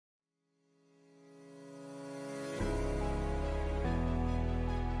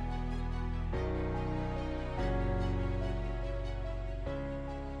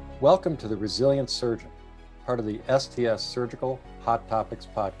Welcome to the Resilient Surgeon, part of the STS Surgical Hot Topics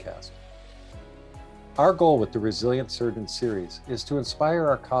podcast. Our goal with the Resilient Surgeon series is to inspire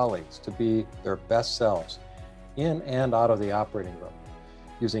our colleagues to be their best selves in and out of the operating room,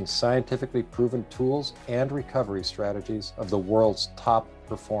 using scientifically proven tools and recovery strategies of the world's top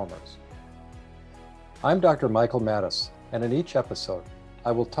performers. I'm Dr. Michael Maddaus, and in each episode,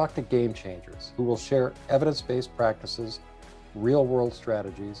 I will talk to game changers who will share evidence-based practices, real-world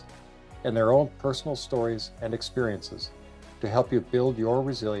strategies, and their own personal stories and experiences to help you build your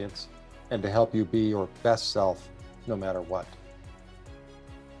resilience and to help you be your best self no matter what.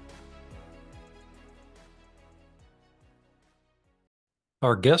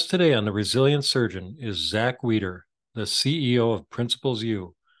 Our guest today on the Resilient Surgeon is Zack Wieder, the CEO of Principles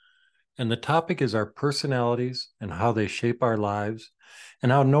U. And the topic is our personalities and how they shape our lives,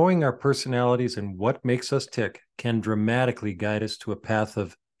 and how knowing our personalities and what makes us tick can dramatically guide us to a path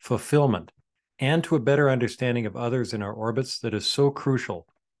of fulfillment and to a better understanding of others in our orbits that is so crucial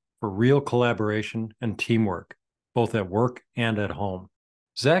for real collaboration and teamwork, both at work and at home.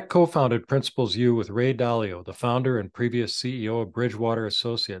 Zack co-founded Principles U with Ray Dalio, the founder and previous CEO of Bridgewater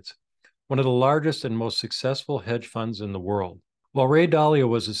Associates, one of the largest and most successful hedge funds in the world. While Ray Dalio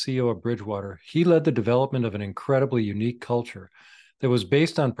was the CEO of Bridgewater, he led the development of an incredibly unique culture that was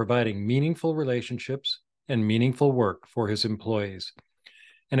based on providing meaningful relationships and meaningful work for his employees.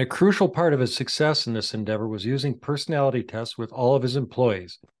 And a crucial part of his success in this endeavor was using personality tests with all of his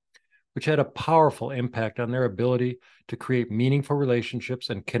employees, which had a powerful impact on their ability to create meaningful relationships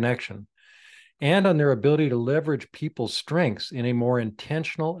and connection, and on their ability to leverage people's strengths in a more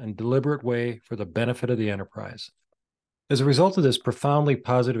intentional and deliberate way for the benefit of the enterprise. As a result of this profoundly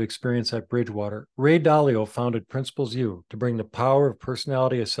positive experience at Bridgewater, Ray Dalio founded Principles U to bring the power of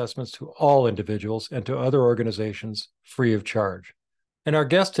personality assessments to all individuals and to other organizations free of charge. And our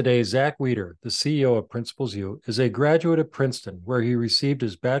guest today, Zack Wieder, the CEO of Principles U, is a graduate of Princeton, where he received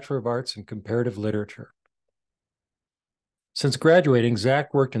his Bachelor of Arts in Comparative Literature. Since graduating,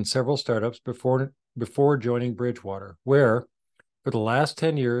 Zack worked in several startups before joining Bridgewater, where, for the last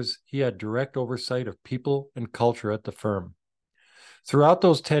 10 years, he had direct oversight of people and culture at the firm. Throughout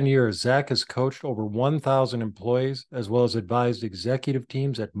those 10 years, Zack has coached over 1,000 employees, as well as advised executive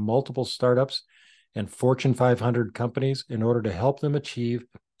teams at multiple startups and Fortune 500 companies in order to help them achieve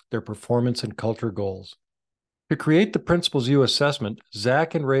their performance and culture goals. To create the Principles U assessment,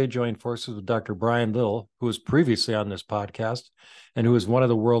 Zack and Ray joined forces with Dr. Brian Little, who was previously on this podcast and who is one of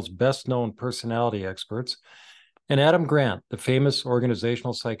the world's best-known personality experts, and Adam Grant, the famous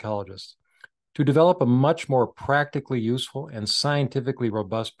organizational psychologist, to develop a much more practically useful and scientifically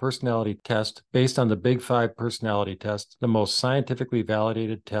robust personality test based on the Big Five personality test, the most scientifically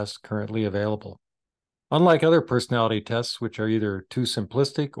validated test currently available. Unlike other personality tests, which are either too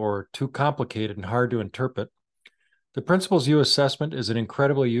simplistic or too complicated and hard to interpret, the Principles U assessment is an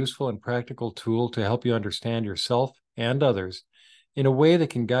incredibly useful and practical tool to help you understand yourself and others in a way that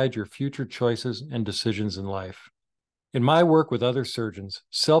can guide your future choices and decisions in life. In my work with other surgeons,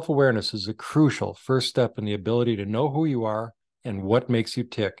 self-awareness is a crucial first step in the ability to know who you are and what makes you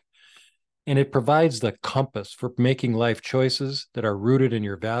tick. And it provides the compass for making life choices that are rooted in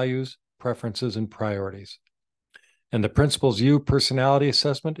your values, preferences, and priorities. And the Principles U personality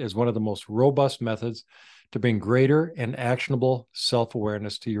assessment is one of the most robust methods to bring greater and actionable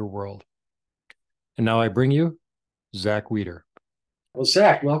self-awareness to your world. And now I bring you Zack Wieder. Well,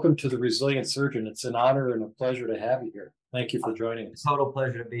 Zack, welcome to the Resilient Surgeon. It's an honor and a pleasure to have you here. Thank you for joining us. Total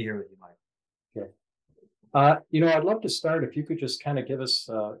pleasure to be here with you, Mike. Okay. I'd love to start if you could just kind of give us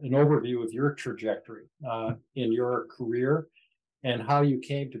an overview of your trajectory in your career and how you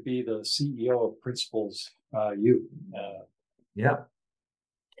came to be the CEO of Principles U. Yeah.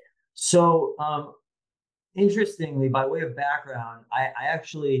 So, interestingly, by way of background, I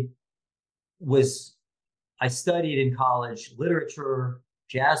actually I studied in college literature,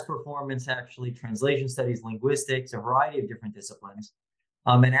 jazz performance, actually, translation studies, linguistics, a variety of different disciplines.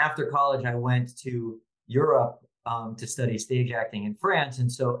 And after college, I went to Europe to study stage acting in France. And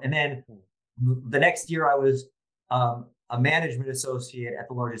then the next year I was a management associate at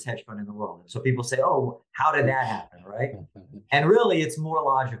the largest hedge fund in the world. So people say, oh, how did that happen, right? And really, it's more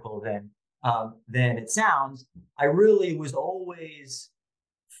logical than it sounds. I really was always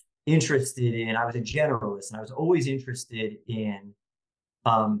interested in, I was a generalist, and I was always interested in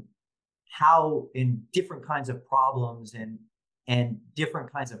how in different kinds of problems and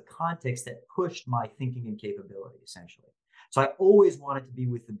different kinds of contexts that pushed my thinking and capability, essentially. So I always wanted to be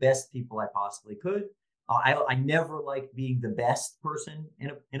with the best people I possibly could. I never liked being the best person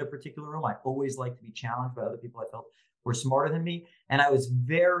in a particular room. I always liked to be challenged by other people I felt were smarter than me. And I was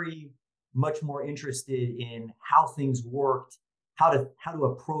very much more interested in how things worked, how to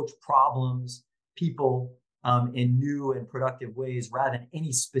approach problems, people, in new and productive ways rather than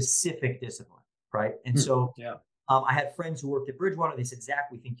any specific discipline, right? And so Yeah. I had friends who worked at Bridgewater. They said, Zach,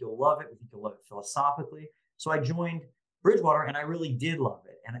 we think you'll love it. We think you'll love it philosophically. So I joined Bridgewater, and I really did love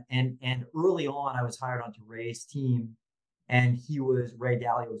it. And early on, I was hired onto Ray's team, and Ray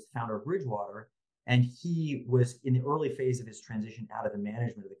Dalio was the founder of Bridgewater, and he was in the early phase of his transition out of the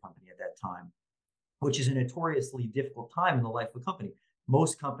management of the company at that time, which is a notoriously difficult time in the life of a company.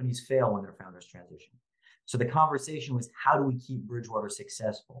 Most companies fail when their founders transition. So the conversation was, how do we keep Bridgewater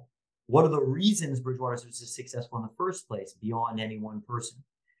successful? What are the reasons Bridgewater was successful in the first place beyond any one person?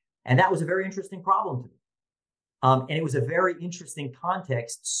 And that was a very interesting problem to me. And it was a very interesting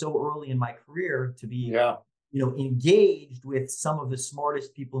context so early in my career to be, engaged with some of the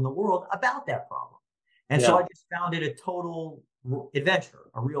smartest people in the world about that problem. And so I just found it a total adventure,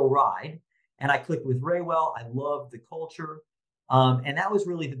 a real ride. And I clicked with Ray well. I loved the culture. And that was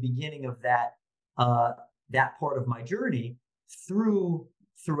really the beginning of that part of my journey.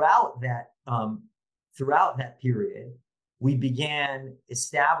 Throughout that period, we began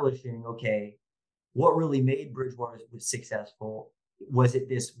establishing, okay, what really made Bridgewater successful? Was it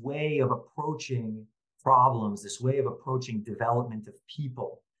this way of approaching problems, this way of approaching development of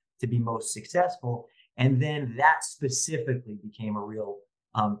people to be most successful? And then that specifically became a real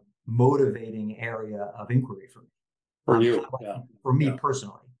motivating area of inquiry for me. For you, for me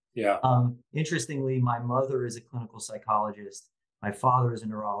personally. Yeah. Interestingly, my mother is a clinical psychologist. My father is a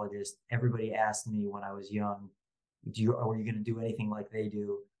neurologist. Everybody asked me when I was young, were you going to do anything like they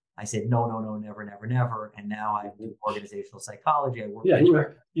do? I said, no, never, never, never. And now I do organizational psychology. I work. Yeah,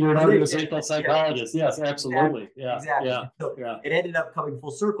 you're an organizational psychologist. Yes, absolutely. Exactly. Yeah. So it ended up coming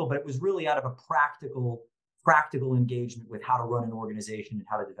full circle, but it was really out of a practical engagement with how to run an organization and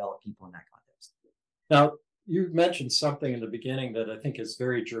how to develop people in that context. Now, you mentioned something in the beginning that I think is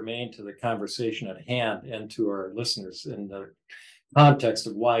very germane to the conversation at hand and to our listeners in the context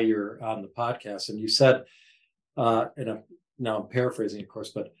of why you're on the podcast. And you said, now I'm paraphrasing, of course,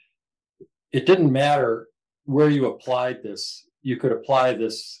 but it didn't matter where you applied this. You could apply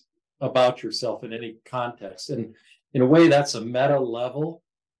this about yourself in any context. And in a way, that's a meta level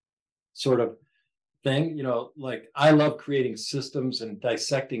sort of thing. Like I love creating systems and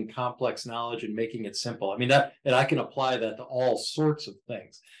dissecting complex knowledge and making it simple. I mean, and I can apply that to all sorts of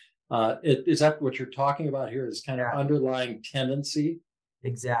things. Is that what you're talking about here? Is kind of underlying tendency?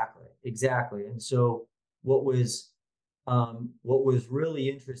 Exactly. And so what was really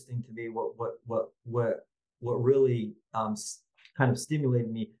interesting to me, what really kind of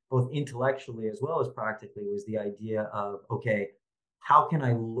stimulated me both intellectually as well as practically, was the idea of, okay, how can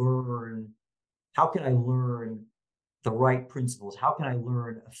I learn the right principles? How can I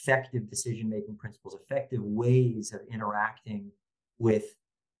learn effective decision-making principles, effective ways of interacting with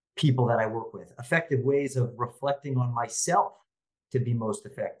people that I work with, effective ways of reflecting on myself to be most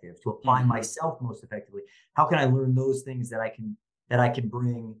effective, to apply myself most effectively? How can I learn those things that I can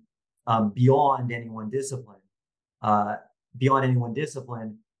bring beyond any one discipline,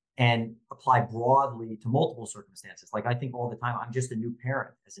 and apply broadly to multiple circumstances? Like I think all the time, I'm just a new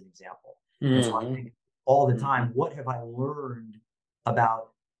parent, as an example. And so I think all the time, what have I learned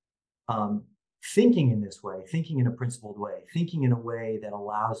about thinking in this way, thinking in a principled way, thinking in a way that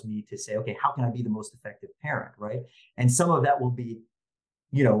allows me to say, okay, how can I be the most effective parent, right? And some of that will be,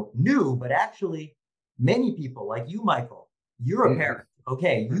 new, but actually many people like you, Michael, you're a parent.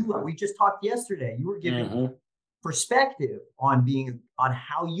 Okay, we just talked yesterday. You were giving perspective on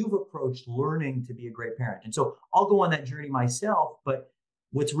how you've approached learning to be a great parent. And so I'll go on that journey myself, but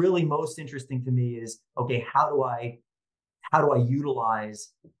what's really most interesting to me is, okay, how do I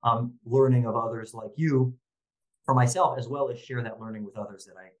utilize learning of others like you for myself, as well as share that learning with others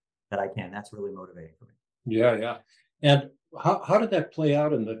that I can. That's really motivating for me. Yeah. And how did that play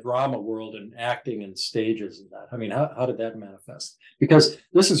out in the drama world and acting and stages and that? I mean, how did that manifest? Because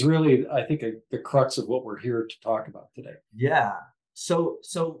this is really, I think, the crux of what we're here to talk about today. Yeah. So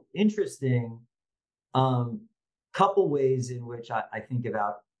interesting. Couple ways in which I think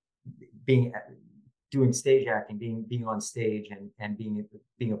about doing stage acting, being on stage and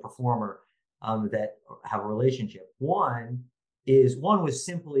being a performer that have a relationship. One was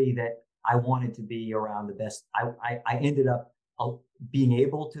simply that I wanted to be around the best. I ended up being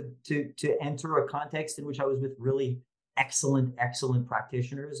able to enter a context in which I was with really excellent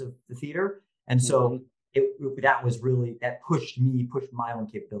practitioners of the theater, and so that pushed my own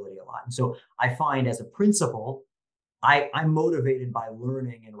capability a lot. And so I find, as a principal, I'm motivated by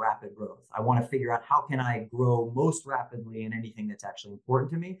learning and rapid growth. I want to figure out how can I grow most rapidly in anything that's actually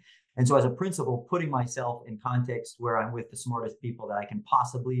important to me. And so as a principal, putting myself in context where I'm with the smartest people that I can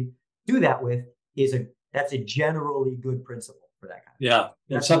possibly do that with that's a generally good principle for that kind of Yeah. thing.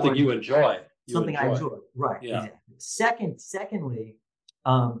 That's something you enjoy. Something I enjoy. Right. Yeah. Exactly. Secondly,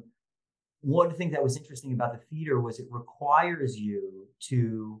 one of the things that was interesting about the theater was it requires you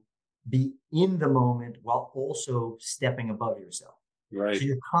to be in the moment while also stepping above yourself. Right. So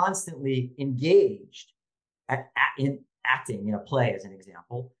you're constantly engaged in acting in a play, as an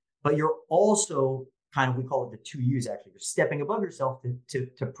example, but you're also kind of, we call it the two U's actually. You're stepping above yourself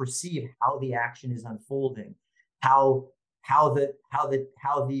to perceive how the action is unfolding, how the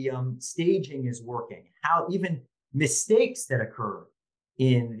staging is working, how even mistakes that occur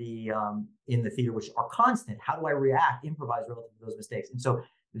in the theater, which are constant. How do I react, improvise relative to those mistakes? And so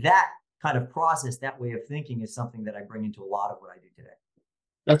that kind of process, that way of thinking, is something that I bring into a lot of what I do today.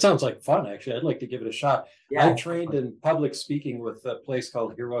 That sounds like fun, actually. I'd like to give it a shot. Yeah, I trained in public speaking with a place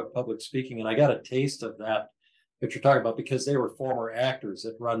called Heroic Public Speaking, and I got a taste of that you're talking about because they were former actors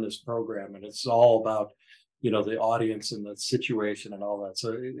that run this program, and it's all about, the audience and the situation and all that.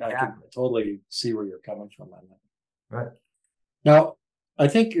 So I can totally see where you're coming from on that. Right. Now, I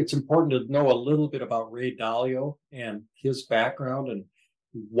think it's important to know a little bit about Ray Dalio and his background, and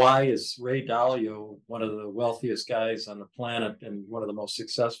why is Ray Dalio one of the wealthiest guys on the planet and one of the most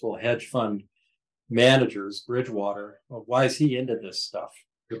successful hedge fund managers, Bridgewater? Well, why is he into this stuff?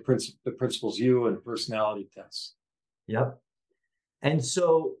 The principles U and personality tests. Yep. And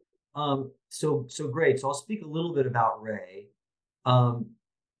so great. So I'll speak a little bit about Ray.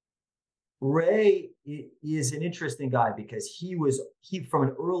 Ray is an interesting guy because he from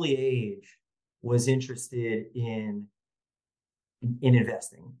an early age was interested in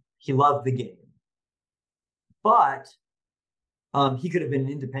investing. He loved the game, but he could have been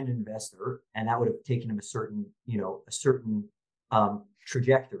an independent investor, and that would have taken him a certain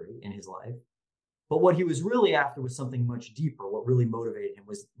trajectory in his life. But what he was really after was something much deeper. What really motivated him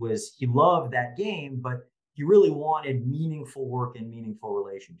was he loved that game, but he really wanted meaningful work and meaningful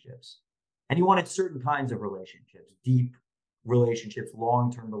relationships. And he wanted certain kinds of relationships, deep relationships,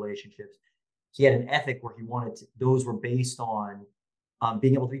 long-term relationships. He had an ethic where he wanted those were based on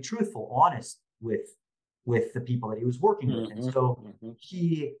being able to be truthful, honest with the people that he was working with. And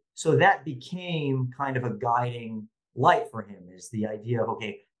so that became kind of a guiding light for him, is the idea of,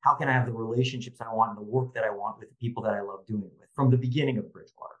 okay, how can I have the relationships I want and the work that I want with the people that I love doing it with, from the beginning of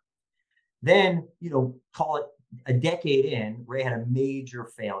Bridgewater. Then, call it a decade in, Ray had a major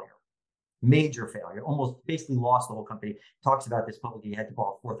failure, almost basically lost the whole company. Talks about this publicly. He had to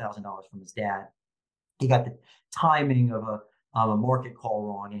borrow $4,000 from his dad. He got the timing of a market call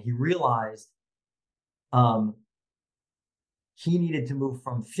wrong, and he realized he needed to move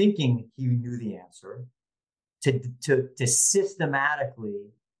from thinking he knew the answer to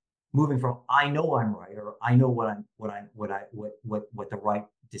systematically moving from I know I'm right, or I know what the right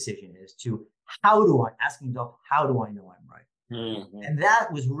decision is, to asking himself, how do I know I'm right? Mm-hmm. And that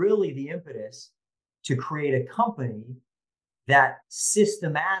was really the impetus to create a company that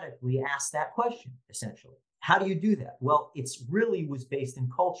systematically asked that question, essentially. How do you do that? Well, it's really was based in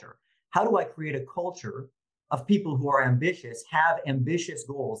culture. How do I create a culture of people who are ambitious, have ambitious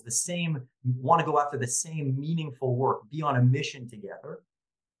goals, want to go after the same meaningful work, be on a mission together,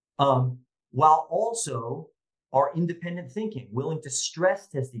 while also are independent thinking, willing to stress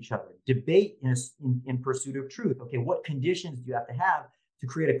test each other, debate in pursuit of truth. Okay, what conditions do you have to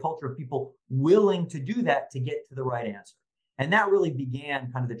create a culture of people willing to do that to get to the right answer? And that really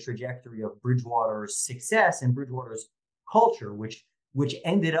began kind of the trajectory of Bridgewater's success and Bridgewater's culture, which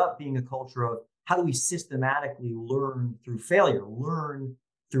ended up being a culture of how do we systematically learn through failure, learn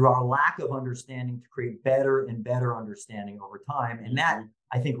through our lack of understanding to create better and better understanding over time. And that,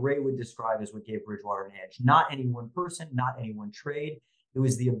 I think, Ray would describe as what gave Bridgewater an edge. Not any one person, not any one trade. It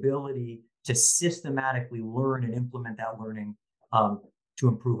was the ability to systematically learn and implement that learning to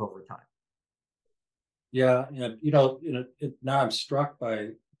improve over time. Yeah, and now I'm struck by,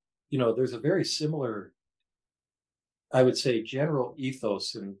 there's a very similar, I would say, general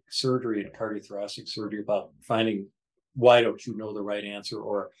ethos in surgery and cardiothoracic surgery about finding, why don't you know the right answer,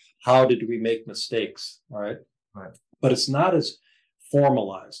 or how did we make mistakes? All right. Right. But it's not as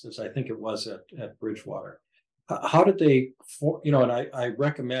formalized as I think it was at Bridgewater. How did they, and I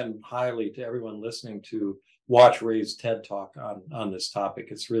recommend highly to everyone listening to watch Ray's TED Talk on this topic.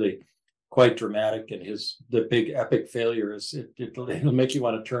 It's really quite dramatic, and the big epic failure is it'll make you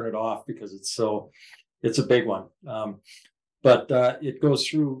want to turn it off because it's a big one. but it goes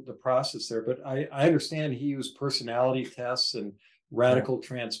through the process there. But I understand he used personality tests and Yeah. radical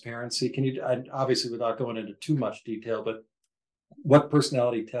transparency. Can you, obviously without going into too much detail, but what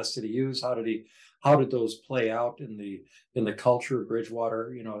personality tests did he use? How did those play out in the culture of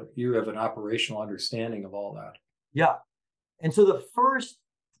Bridgewater? You know, you have an operational understanding of all that. Yeah. And so the first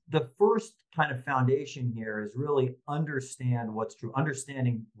kind of foundation here is really understand what's true,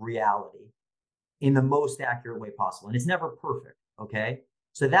 understanding reality in the most accurate way possible. And it's never perfect. Okay.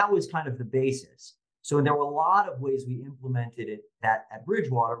 So that was kind of the basis. So there were a lot of ways we implemented it that at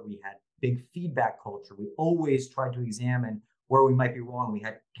Bridgewater, we had big feedback culture. We always tried to examine where we might be wrong. We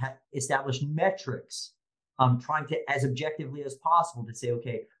had established metrics, trying to, as objectively as possible, to say,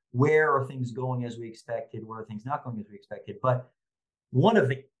 okay, where are things going as we expected? Where are things not going as we expected? But one of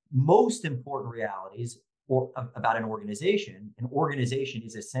the most important realities about an organization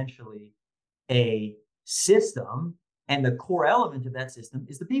is essentially a system, and the core element of that system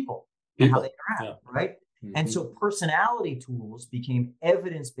is the people and how they interact, right? Mm-hmm. And so personality tools became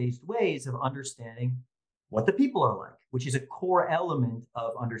evidence-based ways of understanding what the people are like, which is a core element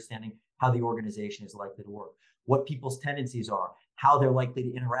of understanding how the organization is likely to work, what people's tendencies are, how they're likely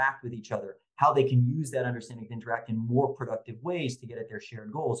to interact with each other, how they can use that understanding to interact in more productive ways to get at their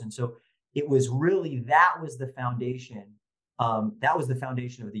shared goals. And so it was really, that was the foundation. That was the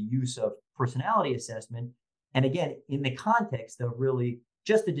foundation of the use of personality assessment. And again, in the context of really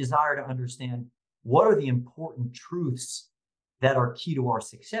just the desire to understand what are the important truths that are key to our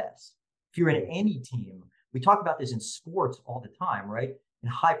success. If you're in any team, we talk about this in sports all the time, right? In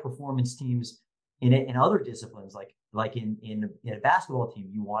high performance teams, in other disciplines, like in a basketball team,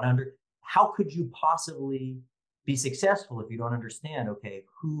 you want to how could you possibly be successful if you don't understand, okay,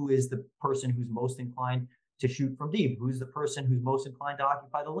 who is the person who's most inclined to shoot from deep? Who's the person who's most inclined to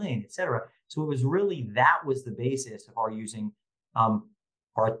occupy the lane, et cetera? So it was really, that was the basis of our using,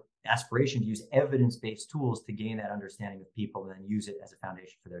 our aspiration to use evidence-based tools to gain that understanding of people and then use it as a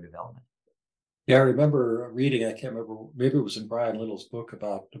foundation for their development. Yeah, I remember reading, I can't remember, maybe it was in Brian Little's book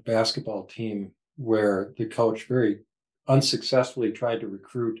about the basketball team where the coach very unsuccessfully tried to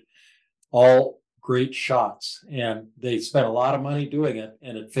recruit all great shots, and they spent a lot of money doing it,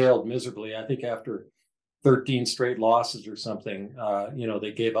 and it failed miserably. I think after 13 straight losses or something,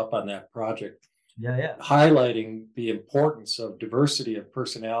 they gave up on that project. Yeah. Highlighting the importance of diversity of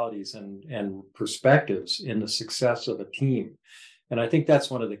personalities and perspectives in the success of a team. And I think that's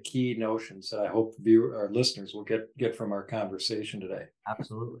one of the key notions that I hope our listeners will get from our conversation today.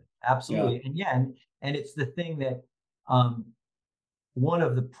 Absolutely. Yeah. And it's the thing that one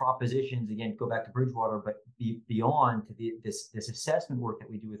of the propositions, again, go back to Bridgewater, but beyond to this assessment work that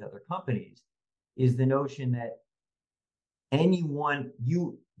we do with other companies, is the notion that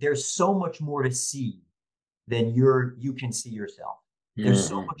there's so much more to see than you can see yourself. There's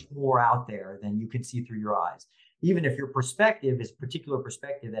so much more out there than you can see through your eyes. Even if your perspective is a particular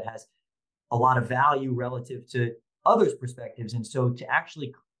perspective that has a lot of value relative to others' perspectives. And so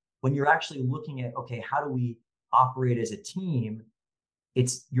when you're actually looking at, okay, how do we operate as a team?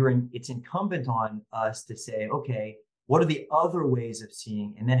 It's incumbent on us to say, okay, what are the other ways of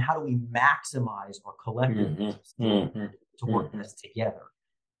seeing? And then how do we maximize our collective to work best together?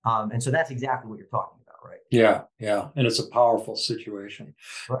 And so that's exactly what you're talking about, right? Yeah. And it's a powerful situation.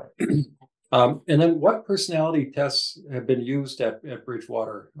 Right. And then what personality tests have been used at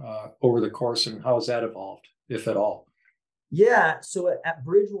Bridgewater over the course, and how has that evolved, if at all? Yeah, so at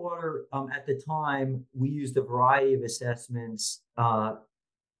Bridgewater, at the time, we used a variety of assessments.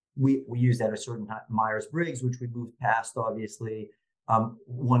 We used at a certain time Myers-Briggs, which we moved past, obviously.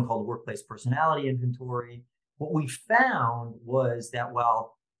 One called the Workplace Personality Inventory. What we found was that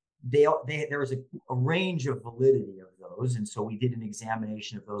while there was a range of validity of those, and so we did an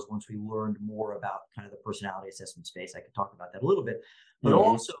examination of those once we learned more about kind of the personality assessment space. I could talk about that a little bit, but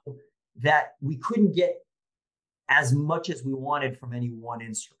also that we couldn't get as much as we wanted from any one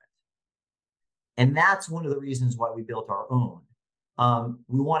instrument. And that's one of the reasons why we built our own.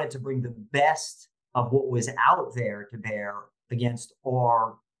 We wanted to bring the best of what was out there to bear against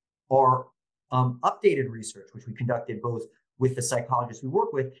our updated research, which we conducted both with the psychologists we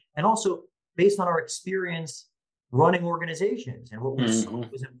work with, and also based on our experience running organizations and what we saw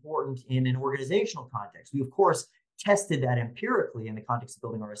was important in an organizational context. We, of course, tested that empirically in the context of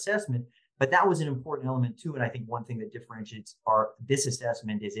building our assessment, but that was an important element too. And I think one thing that differentiates this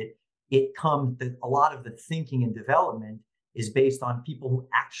assessment is a lot of the thinking and development is based on people who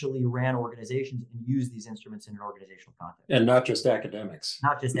actually ran organizations and used these instruments in an organizational context. And not just academics.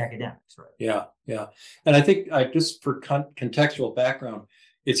 Not just academics, right? Yeah. And I think just for contextual background,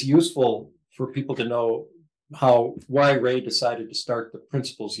 it's useful for people to know why Ray decided to start the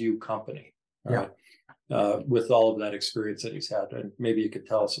Principles U company, Yeah. with all of that experience that he's had, and maybe you could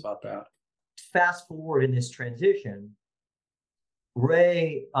tell us about that. Fast forward in this transition,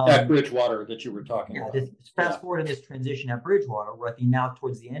 Ray, At Bridgewater that you were talking about. fast forward in this transition at Bridgewater, we're now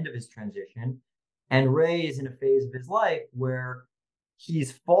towards the end of his transition, and Ray is in a phase of his life where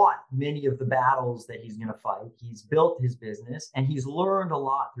he's fought many of the battles that he's going to fight. He's built his business, and he's learned a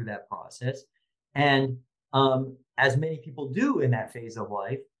lot through that process. And as many people do in that phase of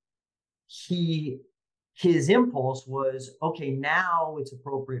life, his impulse was, okay, now it's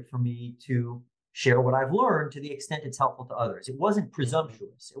appropriate for me to share what I've learned to the extent it's helpful to others. It wasn't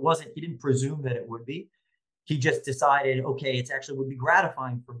presumptuous. He didn't presume that it would be. He just decided, okay, it's actually would be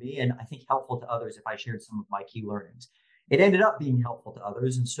gratifying for me, and I think helpful to others if I shared some of my key learnings. It ended up being helpful to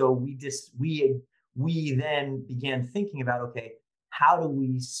others. And so we then began thinking about, okay, how do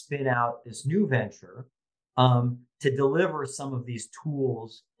we spin out this new venture to deliver some of these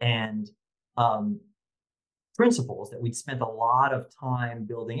tools and principles that we'd spent a lot of time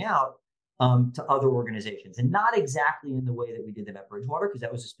building out to other organizations, and not exactly in the way that we did them at Bridgewater, because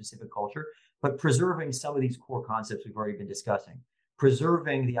that was a specific culture, but preserving some of these core concepts we've already been discussing,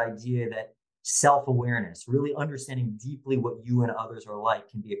 preserving the idea that self-awareness, really understanding deeply what you and others are like,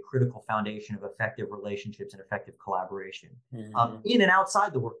 can be a critical foundation of effective relationships and effective collaboration in and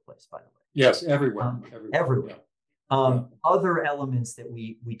outside the workplace, by the way. Yes, everywhere. Everywhere. Other elements that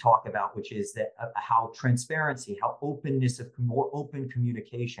we talk about, which is that how transparency, how openness of more open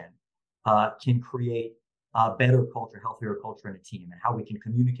communication can create a better culture, healthier culture in a team, and how we can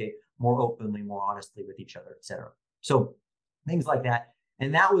communicate more openly, more honestly with each other, et cetera. So things like that.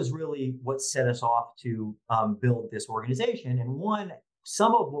 And that was really what set us off to build this organization. And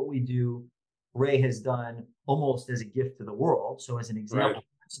some of what we do, Ray has done almost as a gift to the world. So as an example,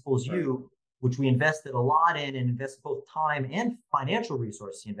 Principles U, which we invested a lot in and invested both time and financial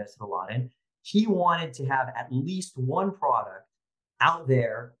resources he invested a lot in, he wanted to have at least one product out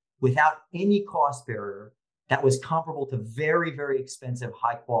there without any cost barrier that was comparable to very, very expensive,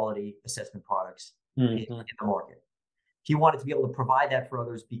 high quality assessment products in the market. He wanted to be able to provide that for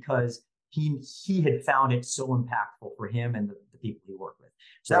others because he had found it so impactful for him and the people he worked with.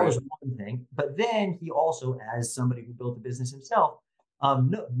 So that was one thing. But then he also, as somebody who built a business himself,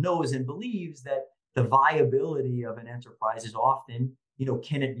 knows and believes that the viability of an enterprise is often,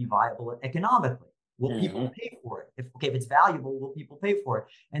 can it be viable economically? Will people pay for it? If it's valuable, will people pay for it?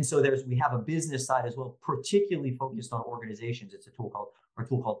 And so we have a business side as well, particularly focused on organizations. It's a tool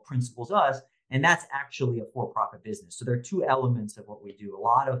called Principles Us, and that's actually a for-profit business. So there are two elements of what we do. A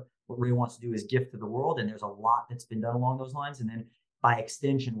lot of what Ray wants to do is gift to the world, and there's a lot that's been done along those lines. And then by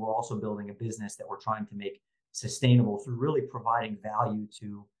extension, we're also building a business that we're trying to make sustainable through really providing value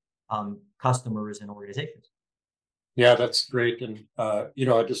to customers and organizations. Yeah, that's great. And,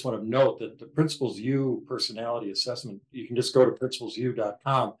 I just want to note that the Principles U personality assessment, you can just go to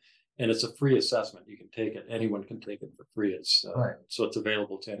principlesu.com and it's a free assessment. You can take it. Anyone can take it for free. So it's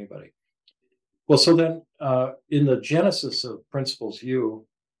available to anybody. Well, so then in the genesis of Principles U,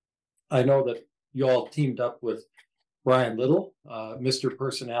 I know that you all teamed up with Brian Little, Mr.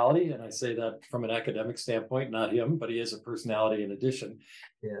 Personality, and I say that from an academic standpoint, not him, but he is a personality in addition.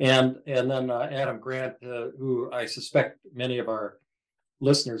 Yeah. And then Adam Grant, who I suspect many of our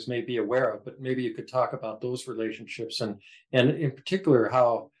listeners may be aware of, but maybe you could talk about those relationships and in particular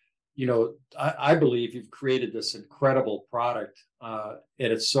how, I believe you've created this incredible product, and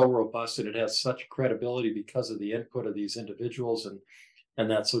it's so robust and it has such credibility because of the input of these individuals and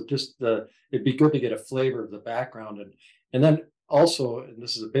that. So just it'd be good to get a flavor of the background and then also, and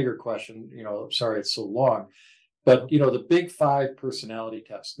this is a bigger question, sorry it's so long, but the Big 5 personality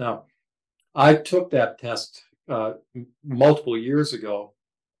test. Now, I took that test multiple years ago,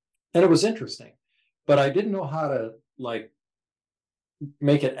 and it was interesting, but I didn't know how to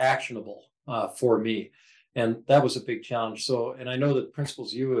make it actionable for me, and that was a big challenge. So, and I know that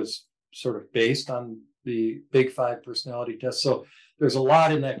Principles U is sort of based on the Big 5 personality test. So there's a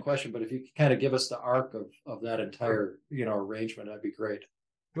lot in that question, but if you could kind of give us the arc of that entire, arrangement, that'd be great.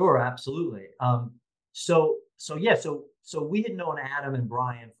 Sure, absolutely. So we had known Adam and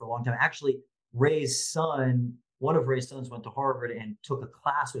Brian for a long time. Actually, one of Ray's sons went to Harvard and took a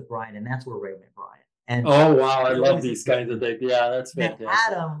class with Brian, and that's where Ray met Brian. And oh, wow, I love these kinds of things. Yeah, that's fantastic.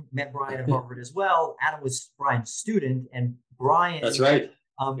 Adam met Brian at Harvard as well. Adam was Brian's student, and Brian. That's right.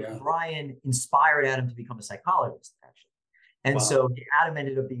 Brian inspired Adam to become a psychologist, actually. And so Adam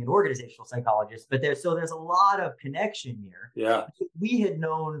ended up being an organizational psychologist, but there's a lot of connection here. Yeah. We had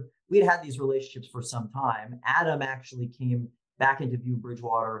had these relationships for some time. Adam actually came back into View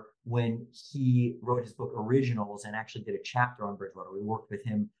Bridgewater when he wrote his book Originals and actually did a chapter on Bridgewater. We worked with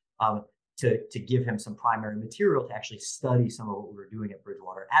him to give him some primary material to actually study some of what we were doing at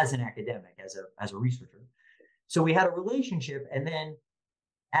Bridgewater as an academic, as a researcher. So we had a relationship, and then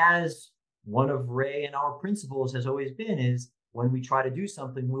as one of Ray and our principles has always been is when we try to do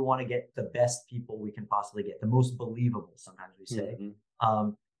something, we want to get the best people we can possibly get, the most believable, sometimes we say,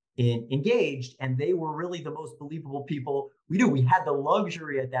 engaged. And they were really the most believable people we do. We had the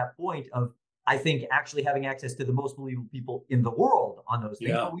luxury at that point of, I think, actually having access to the most believable people in the world on those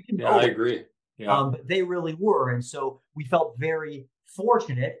things. Yeah, but we didn't I agree. Yeah. But they really were. And so we felt very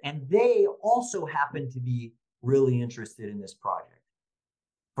fortunate. And they also happened to be really interested in this project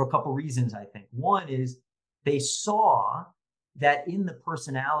for a couple reasons, I think. One is they saw that in the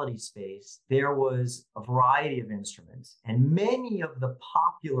personality space, there was a variety of instruments, and many of the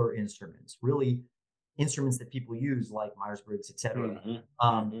popular instruments, really instruments that people use like Myers-Briggs, et cetera,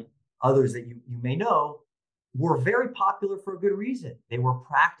 others that you may know, were very popular for a good reason. They were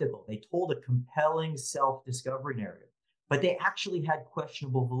practical. They told a compelling self-discovery narrative, but they actually had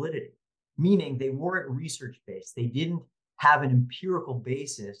questionable validity, meaning they weren't research-based. They didn't have an empirical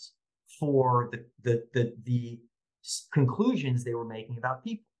basis for the conclusions they were making about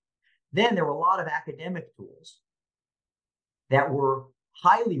people. Then there were a lot of academic tools that were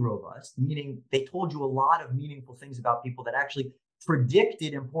highly robust, meaning they told you a lot of meaningful things about people that actually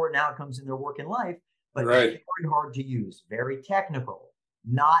predicted important outcomes in their work and life, but very hard to use, very technical,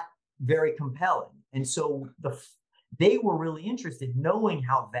 not very compelling. And so they were really interested, knowing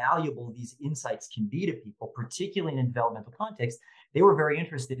how valuable these insights can be to people, particularly in a developmental context. They were very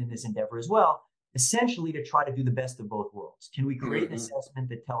interested in this endeavor as well, essentially to try to do the best of both worlds. Can we create an assessment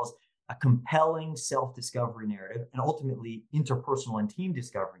that tells a compelling self-discovery narrative and ultimately interpersonal and team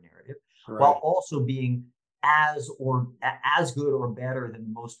discovery narrative, while also being as good or better than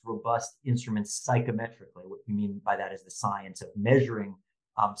the most robust instruments psychometrically? What we mean by that is the science of measuring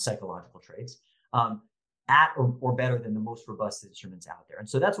psychological traits. At or better than the most robust instruments out there. And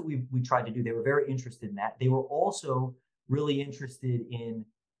so that's what we tried to do. They were very interested in that. They were also really interested in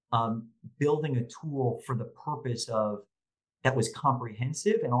building a tool for the purpose of that was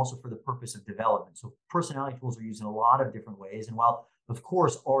comprehensive and also for the purpose of development. So personality tools are used in a lot of different ways. And while, of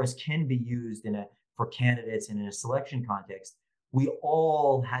course, ours can be used for candidates and in a selection context, we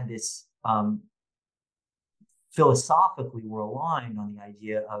all had this philosophically were aligned on the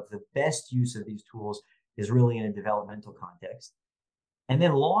idea of the best use of these tools is really in a developmental context. And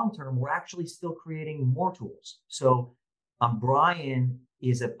then long-term, we're actually still creating more tools. So Brian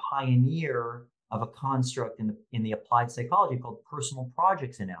is a pioneer of a construct in the applied psychology called personal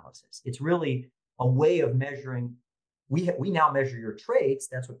projects analysis. It's really a way of measuring. We now measure your traits.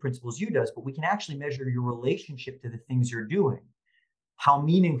 That's what Principles U does, but we can actually measure your relationship to the things you're doing, how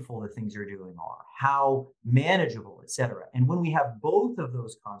meaningful the things you're doing are, how manageable, et cetera. And when we have both of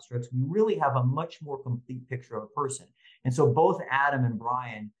those constructs, we really have a much more complete picture of a person. And so both Adam and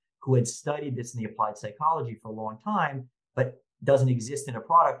Brian, who had studied this in the applied psychology for a long time, but doesn't exist in a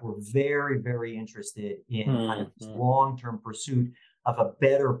product, were very, very interested in kind of this long-term pursuit of a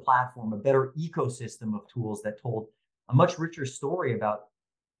better platform, a better ecosystem of tools that told a much richer story about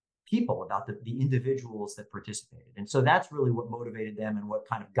people, about the individuals that participated. And so that's really what motivated them and what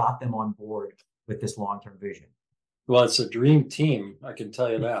kind of got them on board with this long-term vision. Well, it's a dream team, I can tell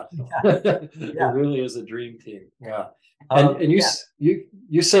you that. It really is a dream team. Yeah. And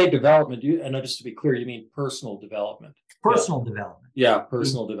you say development, and just to be clear, you mean personal development. Personal development. Yeah,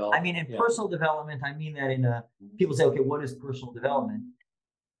 personal development. I mean, in personal development, I mean that people say, okay, what is personal development?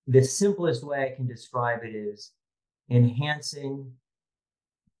 The simplest way I can describe it is enhancing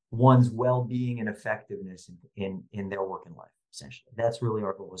one's well-being and effectiveness in their work and life, essentially. That's really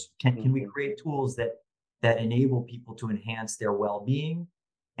our goal. Can we create tools that enable people to enhance their well-being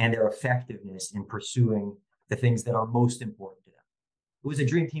and their effectiveness in pursuing the things that are most important to them? It was a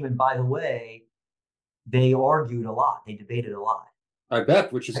dream team, and by the way, they argued a lot. They debated a lot. I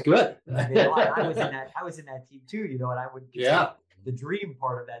bet, which is good. I was in that team too, and I would the dream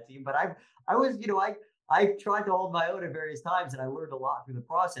part of that team. But I was, I tried to hold my own at various times, and I learned a lot through the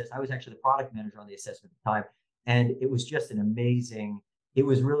process. I was actually the product manager on the assessment at the time, and it was just an amazing. It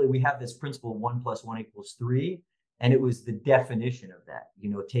was really, we have this principle of 1 + 1 = 3, and it was the definition of that.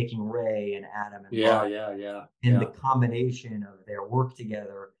 Taking Ray and Adam and Brian, and the combination of their work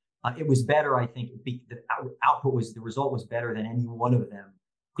together. It was better, I think. The result was better than any one of them.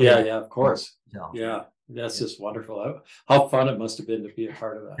 Yeah, of course. So, that's just wonderful. How fun it must have been to be a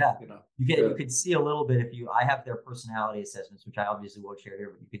part of that. Yeah, you could see a little bit I have their personality assessments, which I obviously won't share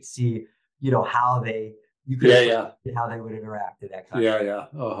here, but you could see, how they you could Yeah, have yeah, predicted how they would interact at that kind yeah, yeah.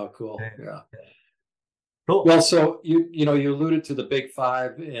 Oh, how of cool. Yeah. yeah. Cool. Well, so you alluded to the Big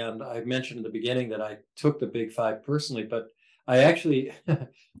Five, and I mentioned in the beginning that I took the Big Five personally, but I actually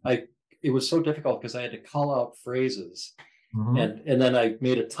I it was so difficult because I had to call out phrases, Mm-hmm. and then I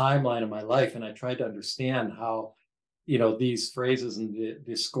made a timeline of my life, and I tried to understand how these phrases and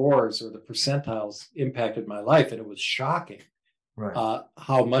the scores or the percentiles impacted my life, and it was shocking Right.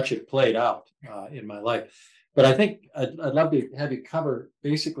 how much it played out in my life. But I think I'd love to have you cover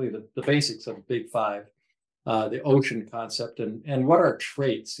basically the basics of the Big Five, the ocean concept, and what are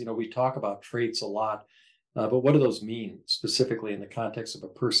traits. We talk about traits a lot, but what do those mean specifically in the context of a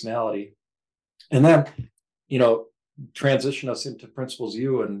personality? And then, you know, transition us into Principles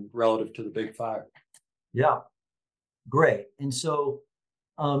U and relative to the Big Five. Yeah. Great. And so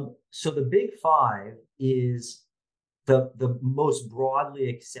the Big Five is the most broadly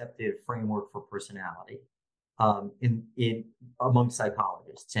accepted framework for personality in among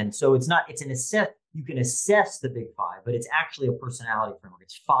psychologists. And so it's an assess you can assess the Big Five, but it's actually a personality framework.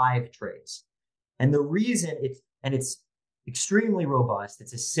 It's 5 traits. And the reason it's extremely robust.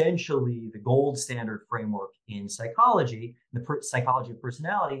 It's essentially the gold standard framework in psychology, psychology of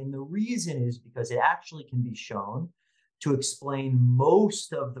personality. And the reason is because it actually can be shown to explain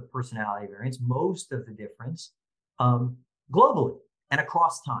most of the personality variance, most of the difference um, globally and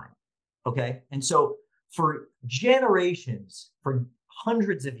across time. Okay. And so for generations, for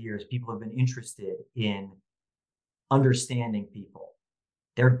hundreds of years, people have been interested in understanding people.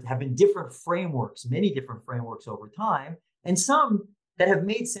 There have been different frameworks, many different frameworks over time, and some that have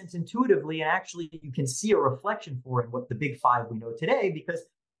made sense intuitively. And actually, you can see a reflection for in what the Big Five we know today, because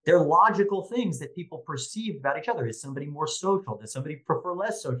they're logical things that people perceive about each other. Is somebody more social? Does somebody prefer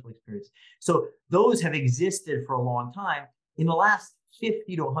less social experience? So those have existed for a long time. In the last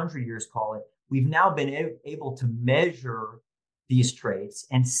 50 to 100 years, call it, we've now been able to measure these traits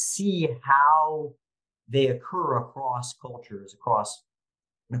and see how they occur across cultures, across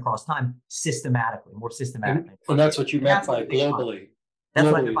time, more systematically. And that's what you And meant that's what by the Big Five. globally. That's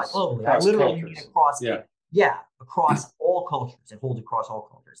what I mean Globally by is globally. I across literally mean cultures. across, Yeah. yeah, across all cultures. It holds across all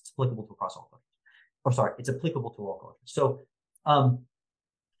cultures. It's applicable to across all cultures. Oh, sorry, it's applicable to all cultures. Um,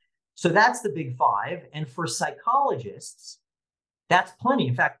 so that's the Big Five. And for psychologists, that's plenty.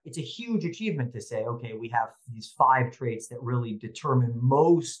 In fact, it's a huge achievement to say, okay, we have these 5 traits that really determine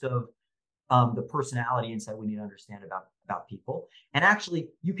most of the personality insight we need to understand about people. And actually,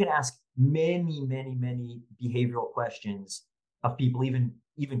 you can ask many, many, many behavioral questions of people,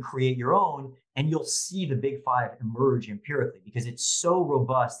 even create your own, and you'll see the Big Five emerge empirically because it's so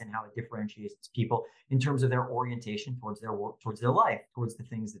robust in how it differentiates people in terms of their orientation towards their work, towards their life, towards the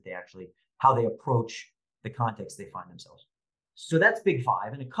things that how they approach the context they find themselves. So that's Big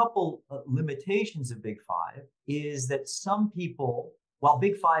Five. And a couple limitations of Big Five is that some people, while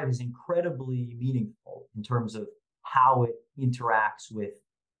Big Five is incredibly meaningful in terms of how it interacts with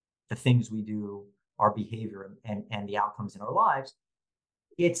the things we do, our behavior, and the outcomes in our lives,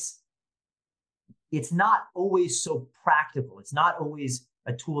 it's not always so practical. It's not always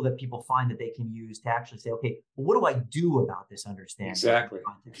a tool that people find that they can use to actually say, okay, well, what do I do about this understanding? Exactly.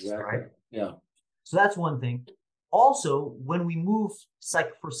 Context, Exactly. right? Yeah. So that's one thing. Also, when we move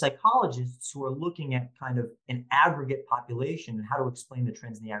for psychologists who are looking at kind of an aggregate population and how to explain the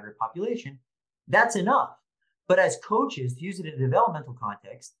trends in the aggregate population, that's enough. But as coaches, to use it in a developmental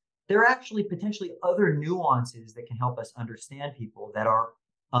context, there are actually potentially other nuances that can help us understand people that are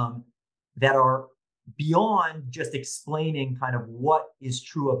beyond just explaining kind of what is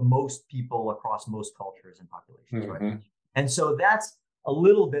true of most people across most cultures and populations, Mm-hmm. right? And so that's a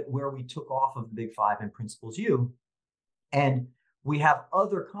little bit where we took off of the Big Five and Principles U. And we have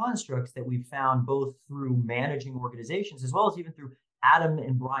other constructs that we've found both through managing organizations as well as even through Adam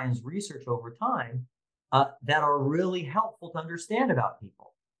and Brian's research over time that are really helpful to understand about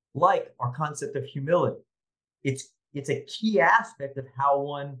people, like our concept of humility. It's a key aspect of how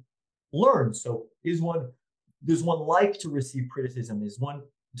one learns. So does one like to receive criticism? Is one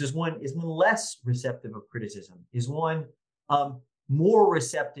less receptive of criticism? Is one more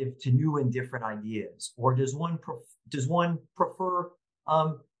receptive to new and different ideas, or does one prefer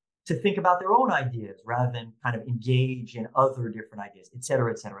to think about their own ideas rather than kind of engage in other different ideas, et cetera,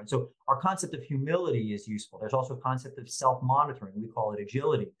 et cetera? And so our concept of humility is useful. There's also a concept of self-monitoring. We call it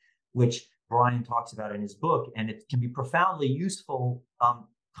agility, which Brian talks about in his book, and it can be profoundly useful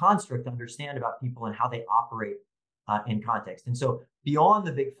construct to understand about people and how they operate in context. And so beyond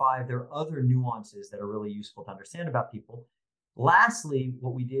the Big Five, there are other nuances that are really useful to understand about people. Lastly,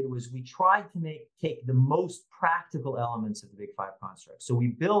 what we did was we tried to take the most practical elements of the Big Five construct. So we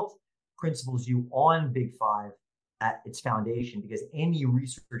built Principles U on Big Five at its foundation, because any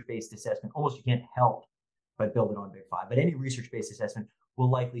research-based assessment, almost you can't help but build it on Big Five, but any research-based assessment will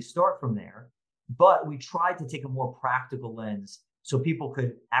likely start from there. But we tried to take a more practical lens so people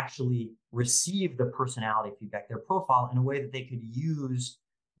could actually receive the personality feedback, their profile, in a way that they could use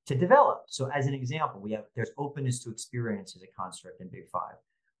to develop. So as an example, there's openness to experience as a construct in Big Five.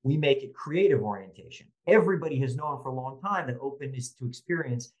 We make it creative orientation. Everybody has known for a long time that openness to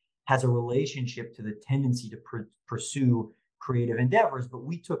experience has a relationship to the tendency to pursue creative endeavors, but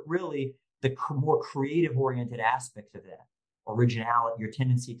we took really the more creative oriented aspects of that: originality, your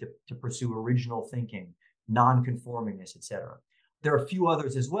tendency to pursue original thinking, non-conformingness, etc. There are a few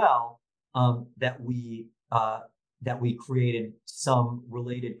others as well that we created some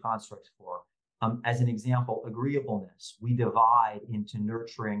related constructs for. As an example, agreeableness, we divide into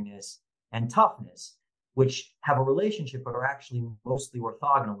nurturingness and toughness, which have a relationship but are actually mostly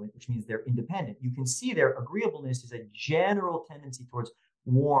orthogonal, which means they're independent. You can see there, agreeableness is a general tendency towards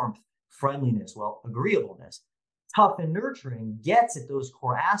warmth, friendliness, well, agreeableness. Tough and nurturing gets at those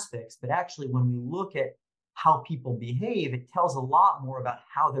core aspects, but actually when we look at how people behave, it tells a lot more about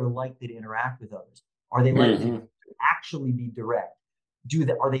how they're likely to interact with others. Are they likely to actually be direct?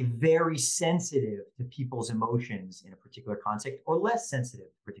 Are they very sensitive to people's emotions in a particular context, or less sensitive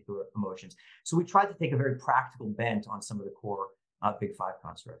to particular emotions? So we tried to take a very practical bent on some of the core Big Five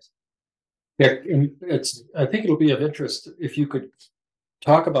constructs. Yeah, and I think it'll be of interest if you could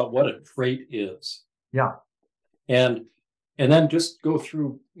talk about what a trait is. Yeah. And then just go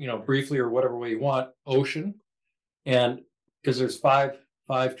through, briefly or whatever way you want, ocean, and because there's five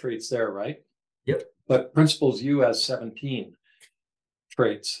traits there, right? Yep. But Principles U has 17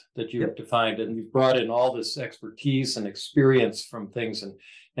 traits that you've defined, and you've brought in all this expertise and experience from things.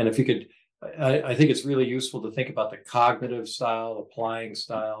 And if you could, I think it's really useful to think about the cognitive style, applying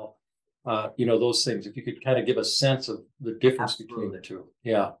style, those things. If you could kind of give a sense of the difference between the two.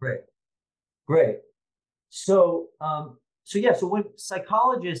 Yeah. Great. So when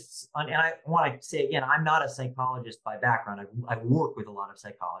psychologists, and I want to say again, I'm not a psychologist by background. I work with a lot of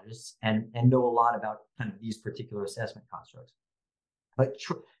psychologists and know a lot about kind of these particular assessment constructs. But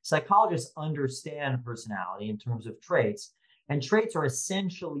psychologists understand personality in terms of traits, and traits are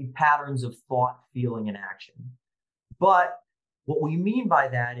essentially patterns of thought, feeling, and action. But what we mean by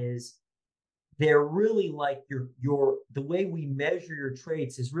that is they're really like the way we measure your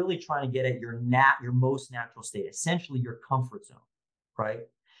traits is really trying to get at your most natural state, essentially your comfort zone, right?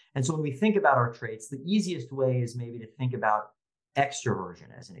 And so when we think about our traits, the easiest way is maybe to think about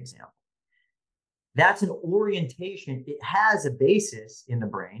extroversion as an example. That's an orientation. It has a basis in the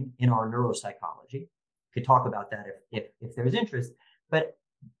brain, in our neuropsychology. Could talk about that if there's interest, but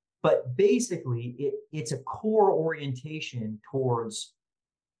basically it's a core orientation towards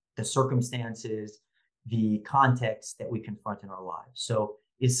the circumstances, the context that we confront in our lives. So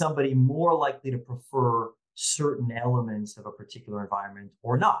is somebody more likely to prefer certain elements of a particular environment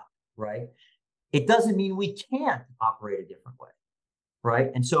or not, right? It doesn't mean we can't operate a different way, right?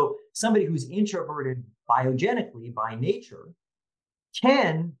 And so somebody who's introverted biogenically by nature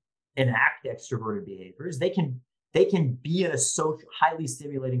can enact extroverted behaviors. They can be in a highly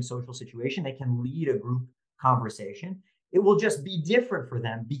stimulating social situation. They can lead a group conversation. It will just be different for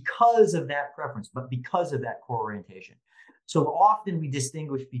them because of that preference, but because of that core orientation. So often we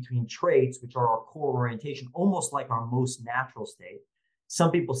distinguish between traits, which are our core orientation, almost like our most natural state. Some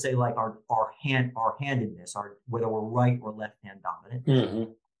people say like our handedness, whether we're right or left hand dominant,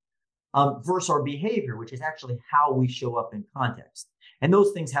 versus our behavior, which is actually how we show up in context. And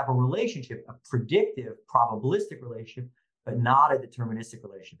those things have a relationship, a predictive, probabilistic relationship, but not a deterministic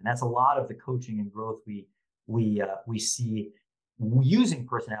relationship. And that's a lot of the coaching and growth we see using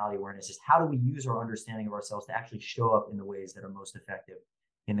personality awareness is how do we use our understanding of ourselves to actually show up in the ways that are most effective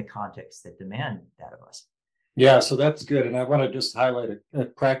in the context that demand that of us. Yeah, so that's good. And I want to just highlight a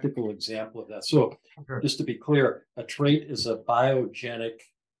practical example of that. So just to be clear, a trait is a biogenic,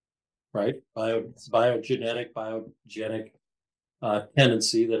 right? Biogenic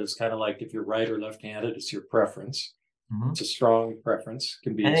tendency that is kind of like if you're right or left-handed, it's your preference. It's a strong preference,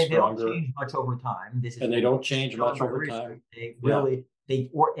 can be stronger. They don't change much over time. They don't change much over time.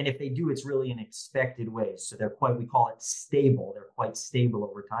 And if they do, it's really in expected ways. So we call it stable. They're quite stable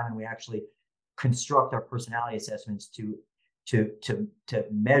over time. And we actually construct our personality assessments to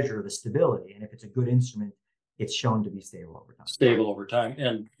measure the stability. And if it's a good instrument, it's shown to be stable over time. Stable over time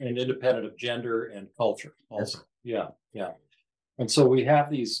and independent of gender and culture also. Yeah. And so we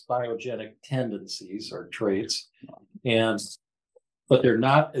have these biogenic tendencies or traits, but they're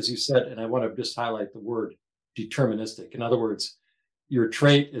not, as you said, and I want to just highlight the word deterministic. In other words, your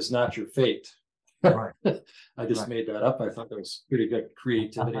trait is not your fate. Right. I just Right. made that up. I thought that was pretty good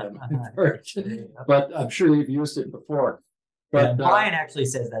creativity on my part, but I'm sure you've used it before. Yeah, But Brian actually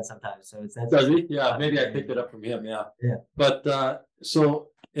says that sometimes. So that's does he? Yeah, maybe I picked it up from him. Yeah. Yeah. But so,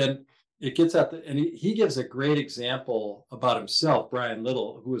 and it gets at the, and he gives a great example about himself, Brian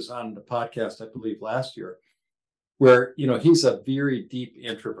Little, who was on the podcast, I believe, last year, where, you know, he's a very deep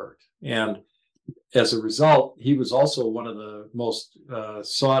introvert. And as a result, he was also one of the most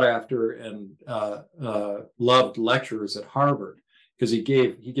sought after and loved lecturers at Harvard, because he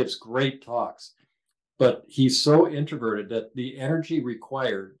gives great talks. But he's so introverted that the energy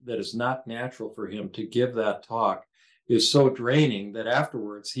required that is not natural for him to give that talk is so draining that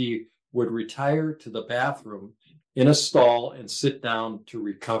afterwards he would retire to the bathroom in a stall and sit down to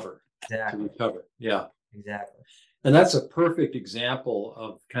recover. Exactly. Yeah. Exactly. And that's a perfect example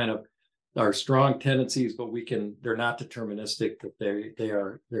of kind of our strong tendencies, but they're not deterministic, that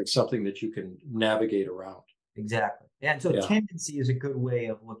they're something that you can navigate around. Exactly. And so tendency is a good way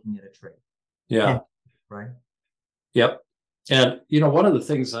of looking at a trait. Yeah. Right. Yep. And, you know, one of the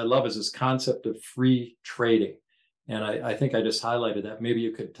things I love is this concept of free trading. And I think I just highlighted that. Maybe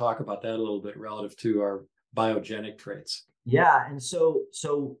you could talk about that a little bit relative to our biogenic traits. Yeah. And so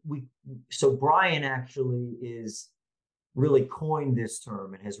Brian actually is really coined this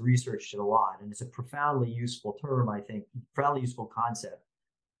term and has researched it a lot. And it's a profoundly useful term, I think, profoundly useful concept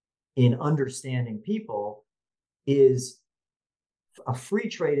in understanding people. Is a free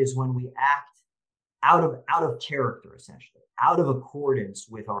trait is when we act out of character, essentially, out of accordance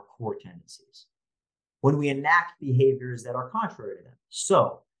with our core tendencies, when we enact behaviors that are contrary to them.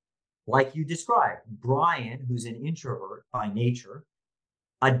 So, like you described, Brian, who's an introvert by nature,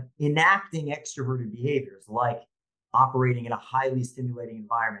 enacting extroverted behaviors like operating in a highly stimulating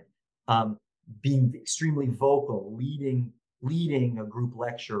environment, being extremely vocal, leading a group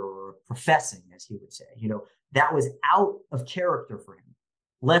lecture, or professing, as he would say, you know, that was out of character for him,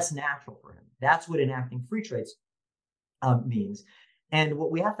 less natural for him. That's what enacting free traits means. And what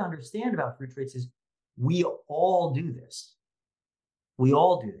we have to understand about free traits is we all do this. We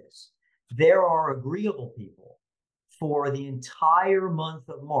all do this. There are agreeable people for the entire month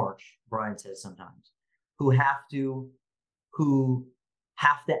of March, Brian says sometimes, who have to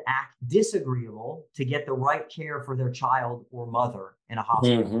act disagreeable to get the right care for their child or mother in a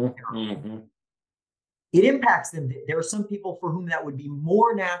hospital. It impacts them. There are some people for whom that would be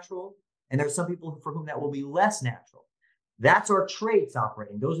more natural, and there are some people for whom that will be less natural. That's our traits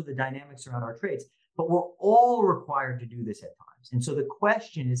operating. Those are the dynamics around our traits. But we're all required to do this at times. And so the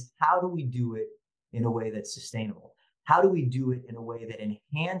question is, how do we do it in a way that's sustainable? How do we do it in a way that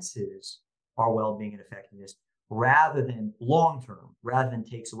enhances our well-being and effectiveness rather than long-term, rather than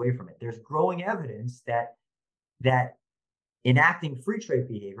takes away from it? There's growing evidence that enacting free trait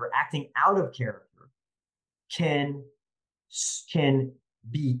behavior, acting out of character, can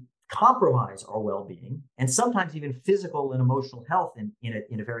be compromise our well-being and sometimes even physical and emotional health in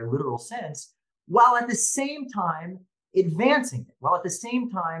a very literal sense, while at the same time advancing it, while at the same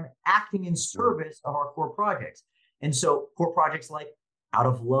time acting in service of our core projects. And so core projects like out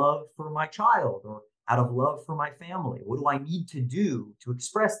of love for my child or out of love for my family, what do I need to do to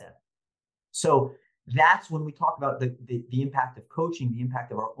express that? So that's when we talk about the impact of coaching, the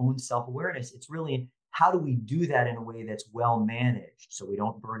impact of our own self-awareness. It's really how do we do that in a way that's well managed, so we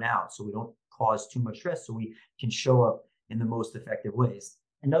don't burn out, so we don't cause too much stress, so we can show up in the most effective ways.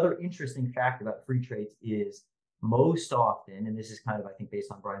 Another interesting fact about free traits is most often, and this is kind of, I think, based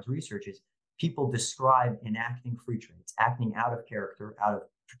on Brian's research, is people describe enacting free traits, acting out of character,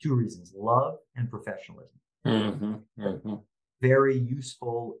 for two reasons: love and professionalism. Very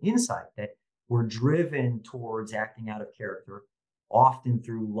useful insight that we're driven towards acting out of character, often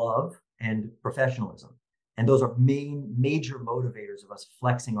through love and professionalism. And those are major motivators of us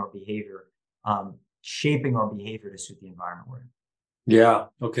flexing our behavior, shaping our behavior to suit the environment we're in. Yeah.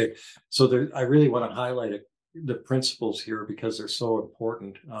 Okay. So I really want to highlight the principles here because they're so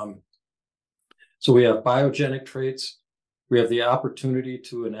important. So we have biogenic traits. We have the opportunity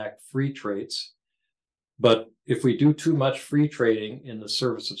to enact free traits. But if we do too much free trading in the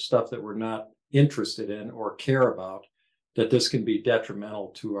service of stuff that we're not interested in or care about, that this can be detrimental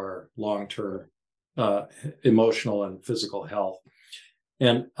to our long-term emotional and physical health.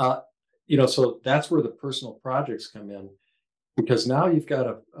 And, so that's where the personal projects come in, because now you've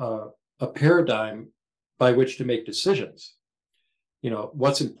got a paradigm by which to make decisions. You know,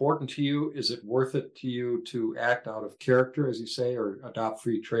 what's important to you? Is it worth it to you to act out of character, as you say, or adopt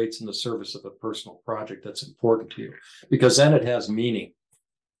free traits in the service of a personal project that's important to you? Because then it has meaning.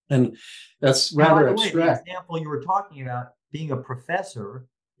 And that's And by rather the way, the abstract. example you were talking about, being a professor,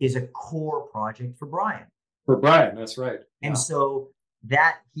 is a core project for Brian. For Brian, that's right. And Yeah. so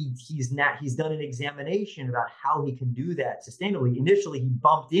that he's done an examination about how he can do that sustainably. Initially, he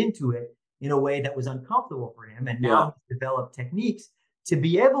bumped into it in a way that was uncomfortable for him, and now he's developed techniques to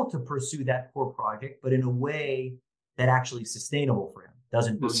be able to pursue that core project, but in a way that actually is sustainable for him.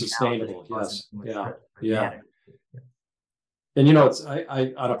 Doesn't burn It's him out, sustainable. Yes. Yeah. Yeah. manage. And you know, it's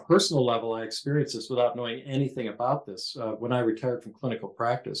I on a personal level, I experienced this without knowing anything about this. When I retired from clinical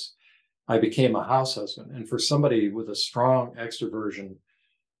practice, I became a house husband. And for somebody with a strong extroversion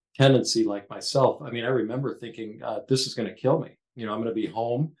tendency like myself, I mean, I remember thinking, this is going to kill me. You know, I'm going to be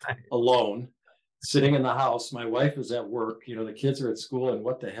home alone, sitting in the house. My wife is at work. You know, the kids are at school, and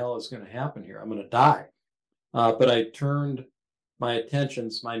what the hell is going to happen here? I'm going to die. But I turned my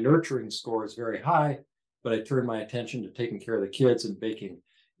attentions. My nurturing score is very high, but I turned my attention to taking care of the kids and baking,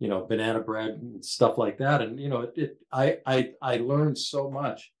 you know, banana bread and stuff like that. And you know, I learned so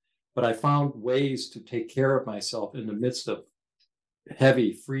much, but I found ways to take care of myself in the midst of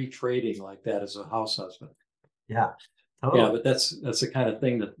heavy free trading like that as a house husband. Yeah, Yeah, totally. but that's the kind of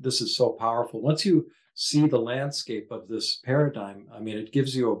thing that this is so powerful. Once you see the landscape of this paradigm, I mean, it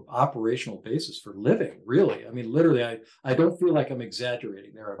gives you an operational basis for living, really. I mean, literally, I don't feel like I'm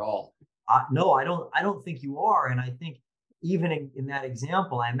exaggerating there at all. No, I don't think you are. And I think even in that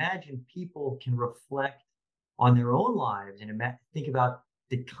example, I imagine people can reflect on their own lives and think about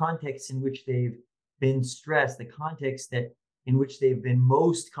the context in which they've been stressed, the context that in which they've been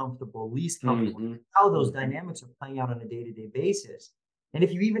most comfortable, least comfortable, how those dynamics are playing out on a day-to-day basis. And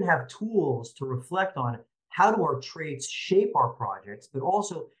if you even have tools to reflect on how do our traits shape our projects, but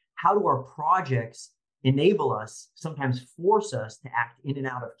also how do our projects enable us, sometimes force us to act in and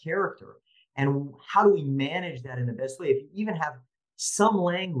out of character, and how do we manage that in the best way? If you even have some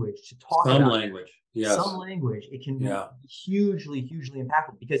language to talk Some about language, yes. some language, it can be hugely, hugely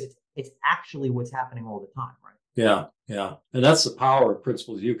impactful because it's actually what's happening all the time, right? Yeah, yeah. And that's the power of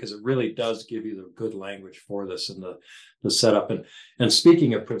Principles U, because it really does give you the good language for this and the setup. And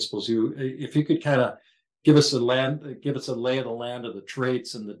speaking of Principles U, if you could kind of give us a lay of the land of the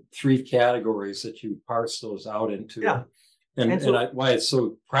traits and the three categories that you parse those out into. Yeah. And why it's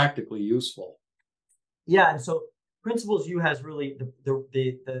so practically useful. Yeah, and so Principles U has really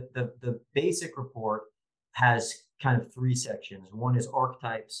the basic report has kind of three sections. One is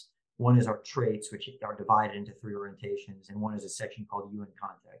archetypes, one is our traits, which are divided into three orientations, and one is a section called U in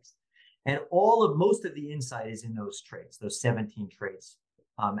context. And most of the insight is in those traits, those 17 traits,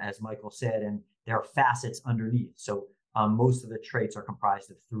 as Michael said, and there are facets underneath. So most of the traits are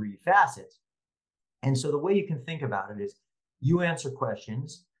comprised of three facets. And so the way you can think about it is you answer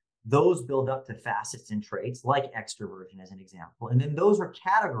questions, those build up to facets and traits like extroversion as an example. And then those are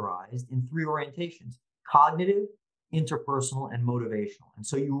categorized in three orientations: cognitive, interpersonal, and motivational. And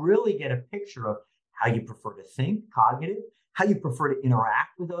so you really get a picture of how you prefer to think, cognitive, how you prefer to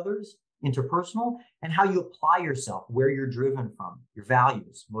interact with others, interpersonal, and how you apply yourself, where you're driven from, your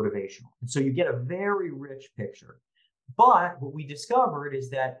values, motivational. And so you get a very rich picture. But what we discovered is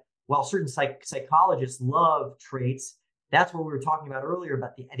that while certain psychologists love traits, that's what we were talking about earlier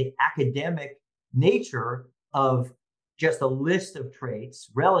about the academic nature of just a list of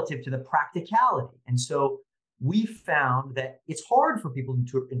traits relative to the practicality. And so we found that it's hard for people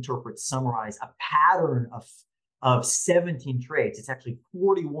to interpret, summarize a pattern of 17 traits. It's actually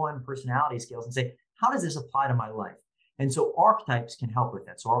 41 personality scales, and say, how does this apply to my life? And so archetypes can help with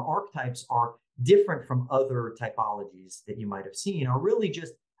that. So our archetypes are different from other typologies that you might have seen, are really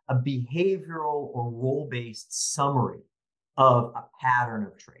just a behavioral or role-based summary of a pattern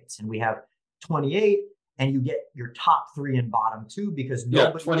of traits. And we have 28, and you get your top three and bottom two because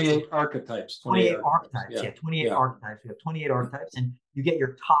nobody. 28 archetypes. 28 archetypes. Yeah, 28 archetypes. We have 28 archetypes, and you get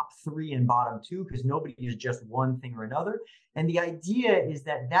your top three and bottom two because nobody is just one thing or another. And the idea is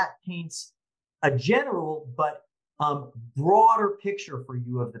that paints a general but broader picture for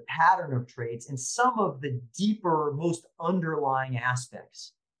you of the pattern of traits and some of the deeper, most underlying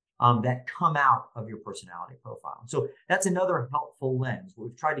aspects that come out of your personality profile. So that's another helpful lens. What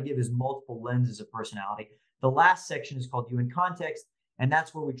we've tried to give is multiple lenses of personality. The last section is called U in Context, and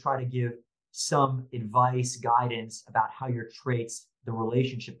that's where we try to give some advice, guidance about how your traits, the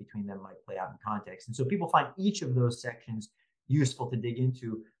relationship between them might play out in context. And so people find each of those sections useful to dig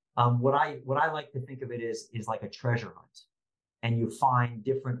into. What I like to think of it is like a treasure hunt, and you find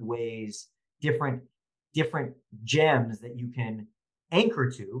different ways, different gems that you can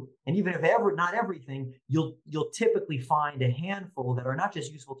anchor to. And even if not everything, you'll typically find a handful that are not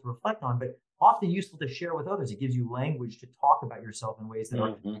just useful to reflect on, but often useful to share with others. It gives you language to talk about yourself in ways that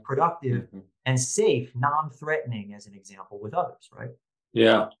are productive and safe, non-threatening, as an example, with others, right?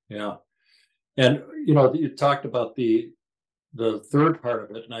 Yeah, yeah. And you talked about the third part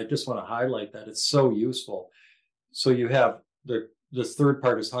of it, and I just want to highlight that it's so useful. So you have the third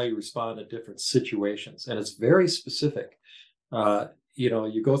part is how you respond to different situations, and it's very specific.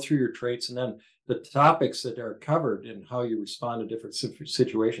 You go through your traits, and then the topics that are covered in how you respond to different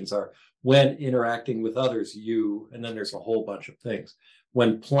situations are when interacting with others, you, and then there's a whole bunch of things.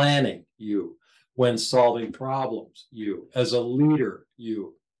 When planning, you. When solving problems, you. As a leader,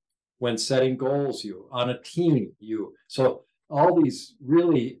 you. When setting goals, you. On a team, you. So all these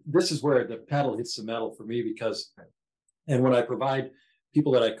really, this is where the pedal hits the metal for me, because, and when I provide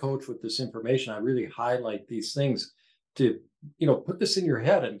people that I coach with this information, I really highlight these things to, put this in your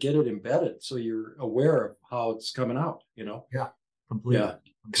head and get it embedded so you're aware of how it's coming out, Yeah, completely. Yeah,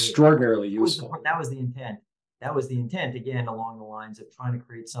 extraordinarily useful. That was the intent. That was the intent, again, along the lines of trying to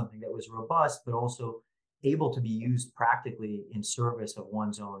create something that was robust, but also able to be used practically in service of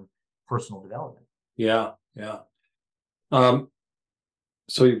one's own personal development. Yeah, yeah.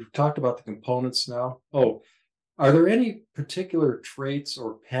 So you've talked about the components now. Oh, are there any particular traits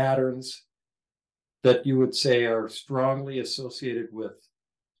or patterns that you would say are strongly associated with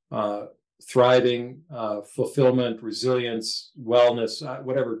thriving, fulfillment, resilience, wellness,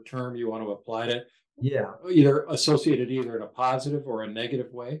 whatever term you want to apply to it? Yeah. Either associated either in a positive or a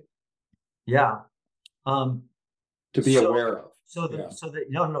negative way? Yeah. To be aware of. So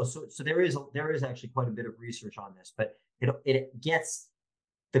there is actually quite a bit of research on this, but it gets,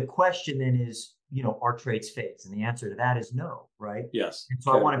 the question then is, are traits fates? And the answer to that is no, right? Yes. And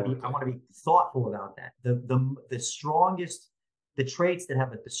so I want to be thoughtful about that. The traits that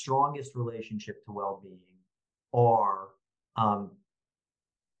have the strongest relationship to well-being are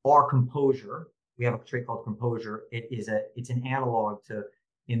composure. We have a trait called composure. It's an analog to,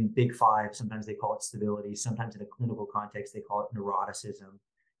 in Big Five, sometimes they call it stability. Sometimes in a clinical context, they call it neuroticism,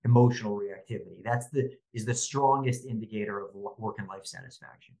 emotional reactivity. Is the strongest indicator of work and life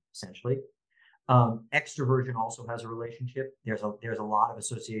satisfaction, essentially. Extroversion also has a relationship. There's a lot of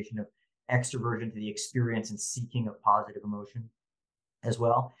association of extroversion to the experience and seeking of positive emotion as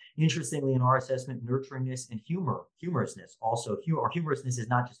well. Interestingly, in our assessment, nurturingness and humorousness also. Humorousness is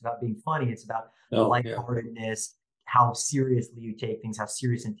not just about being funny, it's about lightheartedness, how seriously you take things, how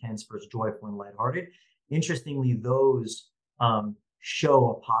serious, intense versus joyful and lighthearted. Interestingly, those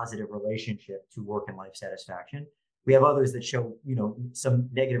show a positive relationship to work and life satisfaction. We have others that show, some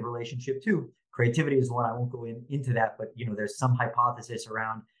negative relationship too. Creativity is one. I won't go into that, but there's some hypothesis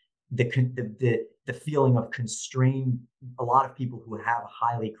around the feeling of constrained. A lot of people who have a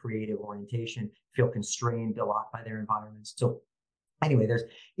highly creative orientation feel constrained a lot by their environments. So anyway, there's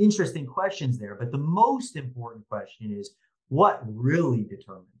interesting questions there, but the most important question is, what really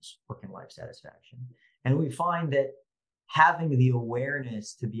determines work and life satisfaction? And we find that having the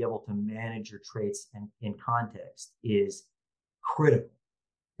awareness to be able to manage your traits and in context is critical.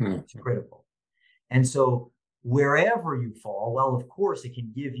 It's critical. And so wherever you fall, well, of course, it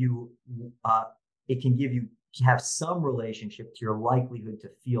can give you have some relationship to your likelihood to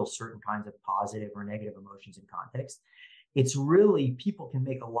feel certain kinds of positive or negative emotions in context. It's really, people can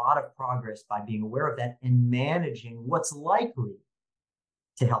make a lot of progress by being aware of that and managing what's likely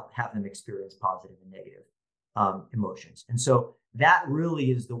to help have them experience positive and negative emotions. And so that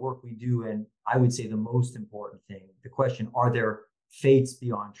really is the work we do. And I would say the most important thing, the question, are there fates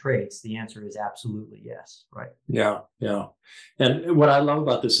beyond traits? The answer is absolutely yes, right? Yeah, yeah. And what I love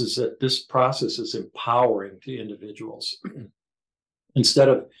about this is that this process is empowering to individuals. Instead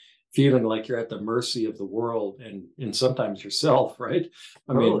of feeling like you're at the mercy of the world and sometimes yourself, right?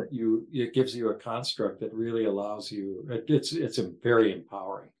 I mean, it gives you a construct that really allows you, it's a very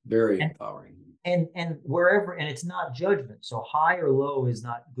empowering, empowering. And wherever, and it's not judgment. So high or low is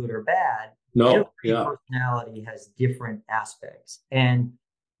not good or bad. No, every personality has different aspects, and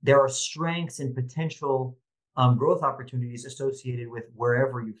there are strengths and potential growth opportunities associated with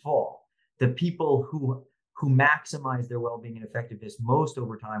wherever you fall. The people who maximize their well-being and effectiveness most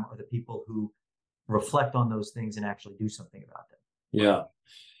over time are the people who reflect on those things and actually do something about them. Yeah.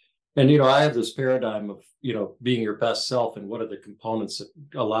 And, I have this paradigm of, being your best self, and what are the components that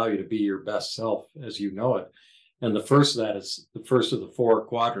allow you to be your best self as you know it. And the first of that is, the first of the four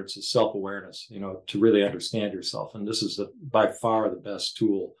quadrants is self-awareness, to really understand yourself. And this is by far the best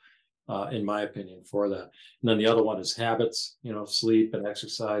tool, in my opinion, for that. And then the other one is habits, sleep and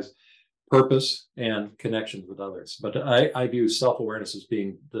exercise, purpose and connections with others. But I view self-awareness as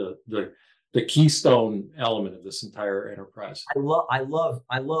being the keystone element of this entire enterprise. I love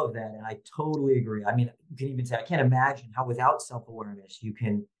that, and I totally agree. I mean, you can even say I can't imagine how without self-awareness you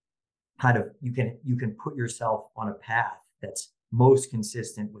can you can put yourself on a path that's most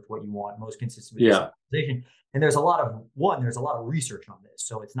consistent with what you want, most consistent with your civilization. And there's a lot of research on this,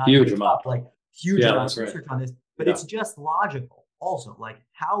 so it's not huge amount, like huge amount of research on this, but it's just logical. Also, like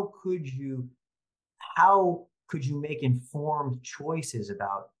how could you make informed choices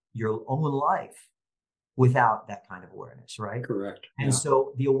about your own life without that kind of awareness, right? Correct. And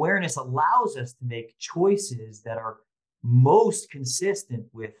so the awareness allows us to make choices that are most consistent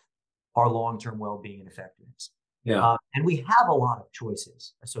with our long-term well-being and effectiveness. And we have a lot of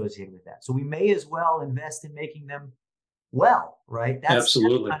choices associated with that. So we may as well invest in making them well, right? That's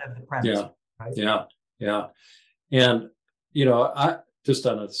kind of the premise. Right? Yeah. And, I just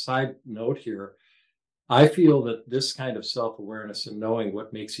on a side note here, I feel that this kind of self-awareness and knowing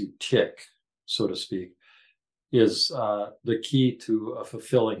what makes you tick, so to speak, is the key to a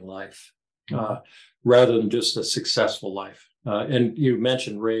fulfilling life, rather than just a successful life. And you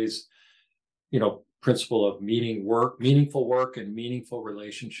mentioned Ray's, principle of meaningful work and meaningful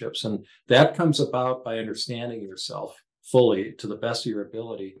relationships. And that comes about by understanding yourself fully to the best of your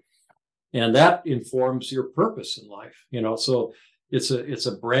ability. And that informs your purpose in life, so it's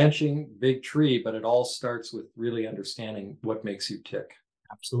a branching big tree, but it all starts with really understanding what makes you tick.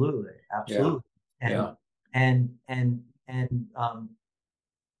 Absolutely. Yeah. And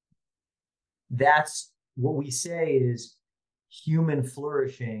that's what we say is human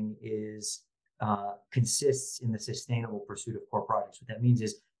flourishing is consists in the sustainable pursuit of core projects. What that means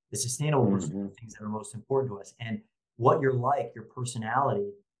is the sustainable pursuit of things that are most important to us. And what you're like, your personality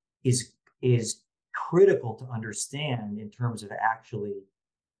is critical to understand in terms of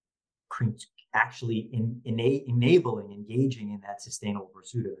enabling, engaging in that sustainable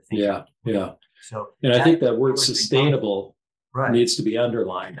pursuit of the things. Yeah. So, and I think that word sustainable needs to be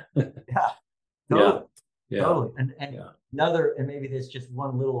underlined. Totally. And another, and maybe there's just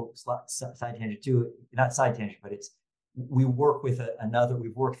one little side tangent too, not side tangent, but we've worked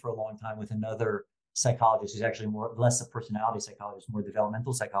for a long time with another psychologist who's actually less a personality psychologist, more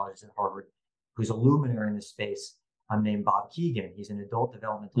developmental psychologist at Harvard, who's a luminary in this space, named Bob Keegan. He's an adult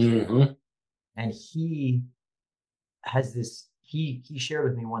developmental psychologist. And he has this, he shared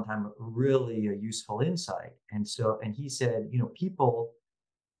with me one time really a useful insight. And he said, people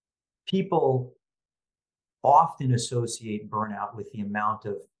often associate burnout with the amount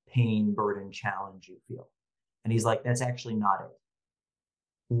of pain, burden, challenge you feel. And he's like, that's actually not it.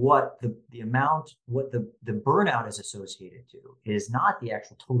 What the burnout is associated to is not the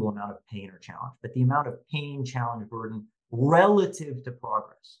actual total amount of pain or challenge, but the amount of pain, challenge, burden relative to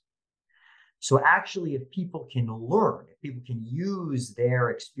progress. So actually, if people can use their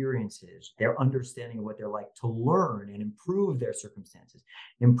experiences, their understanding of what they're like to learn and improve their circumstances,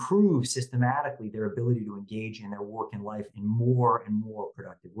 improve systematically their ability to engage in their work and life in more and more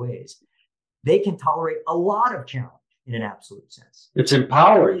productive ways, they can tolerate a lot of challenge in an absolute sense. It's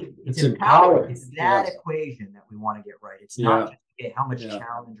empowering. It's empowering. It's that equation that we want to get right. It's not just, okay, how much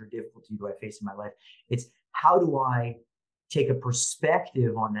challenge or difficulty do I face in my life? It's how do I take a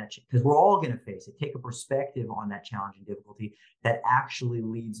perspective on that, because we're all going to face it, take a perspective on that challenge and difficulty that actually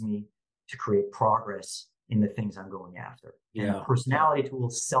leads me to create progress in the things I'm going after. And personality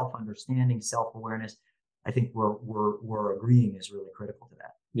tools, self-understanding, self-awareness, I think we're agreeing is really critical to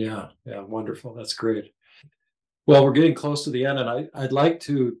that. Yeah, wonderful. That's great. Well, we're getting close to the end, and I'd like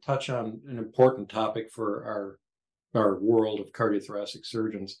to touch on an important topic for our world of cardiothoracic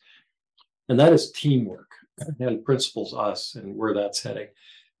surgeons, and that is teamwork and Principles Us and where that's heading.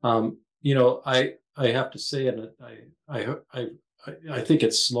 I have to say, and I think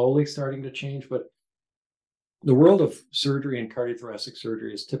it's slowly starting to change, but the world of surgery and cardiothoracic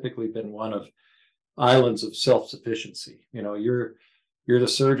surgery has typically been one of islands of self-sufficiency. You're the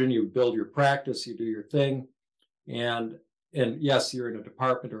surgeon, you build your practice, you do your thing, and yes, you're in a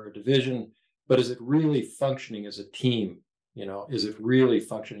department or a division, but is it really functioning as a team? Is it really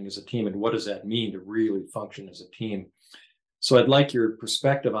functioning as a team? And what does that mean to really function as a team? So I'd like your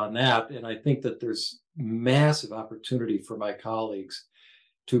perspective on that. And I think that there's massive opportunity for my colleagues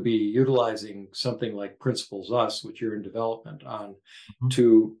to be utilizing something like Principles Us, which you're in development on,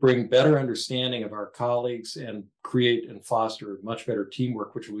 to bring better understanding of our colleagues and create and foster much better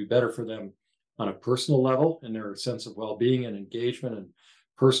teamwork, which will be better for them on a personal level in their sense of well-being and engagement and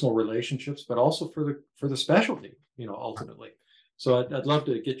personal relationships, but also for the specialty, ultimately. So I'd love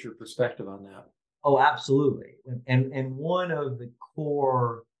to get your perspective on that. Oh, absolutely. And one of the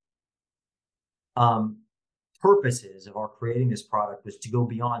core um, purposes of our creating this product was to go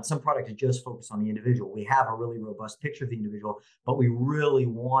beyond. Some product is just focused on the individual. We have a really robust picture of the individual, but we really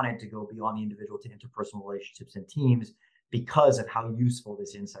wanted to go beyond the individual to interpersonal relationships and teams because of how useful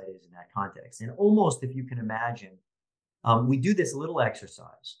this insight is in that context. And almost, if you can imagine, we do this little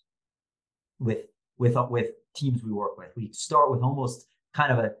exercise with teams we work with. We start with almost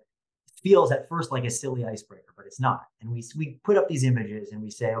kind of a feels at first like a silly icebreaker, but it's not. And we put up these images and we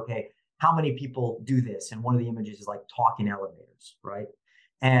say, okay, how many people do this? And one of the images is like talking elevators, right?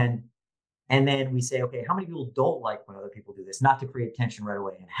 And then we say, okay, how many people don't like when other people do this? Not to create tension right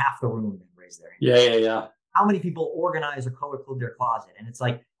away. And half the room then raise their hand. Yeah. How many people organize or color code their closet? And it's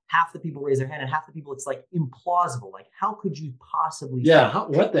like half the people raise their hand, and half the people, it's like implausible. Like, how could you possibly?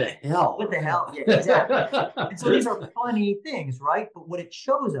 What the hell? What the hell? Yeah, exactly. And so these are funny things, right? But what it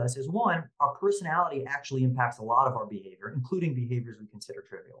shows us is, one, our personality actually impacts a lot of our behavior, including behaviors we consider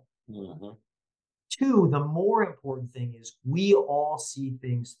trivial. Mm-hmm. Two, the more important thing is we all see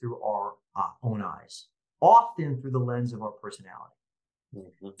things through our own eyes, often through the lens of our personality.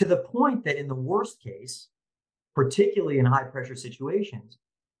 Mm-hmm. To the point that in the worst case, particularly in high pressure situations,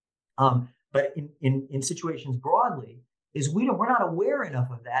 but in situations broadly, is we're not aware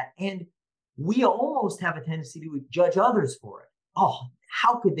enough of that, and we almost have a tendency to judge others for it. Oh,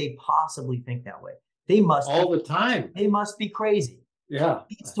 how could they possibly think that way? They must all the time. They must be crazy. Yeah,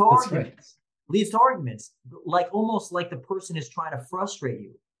 leads to arguments. Right. Leads to arguments, like almost like the person is trying to frustrate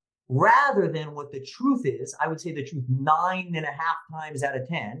you, rather than what the truth is. I would say the truth 9.5 times out of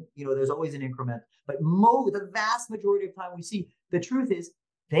 10. There's always an increment, but the vast majority of time we see the truth is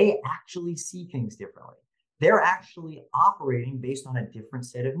they actually see things differently. They're actually operating based on a different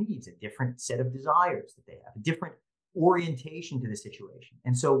set of needs, a different set of desires that they have, a different orientation to the situation.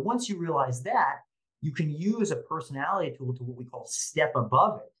 And so once you realize that, you can use a personality tool to what we call step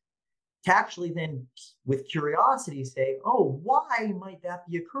above it, to actually then, with curiosity, say, oh, why might that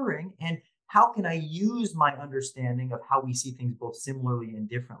be occurring? And how can I use my understanding of how we see things both similarly and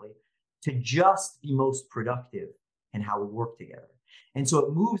differently to just be most productive in how we work together? And so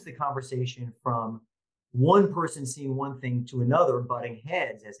it moves the conversation from one person seeing one thing to another butting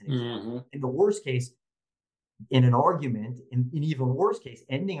heads, as an example. Mm-hmm. In the worst case, in an argument, in even worse case,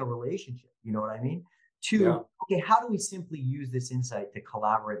 ending a relationship. You know what I mean? Okay, how do we simply use this insight to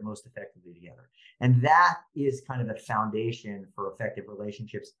collaborate most effectively together? And that is kind of the foundation for effective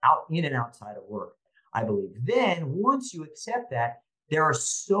relationships in and outside of work, I believe. Then once you accept that, there are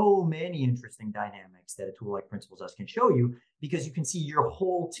so many interesting dynamics that a tool like Principles Us can show you, because you can see your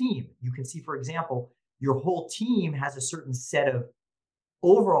whole team. You can see, for example, your whole team has a certain set of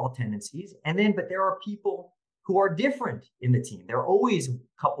overall tendencies, but there are people who are different in the team. There are always a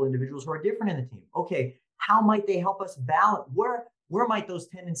couple individuals who are different in the team. Okay, how might they help us balance? Where might those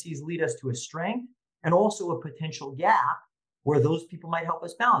tendencies lead us to a strength and also a potential gap where those people might help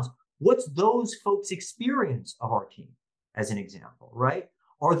us balance? What's those folks' experience of our team, as an example, right?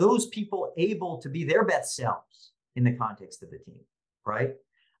 Are those people able to be their best selves in the context of the team, right?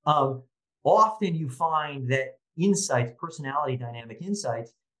 Often you find that insights, personality dynamic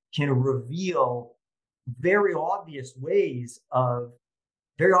insights, can reveal very obvious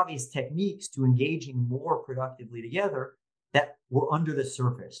techniques to engaging more productively together that were under the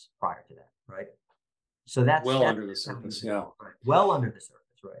surface prior to that, right? So that's under the surface, yeah. Right. Well under the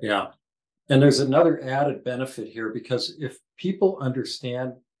surface, right? Yeah. And there's another added benefit here, because if people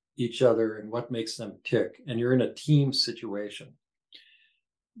understand each other and what makes them tick, and you're in a team situation,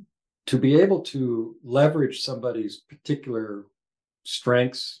 to be able to leverage somebody's particular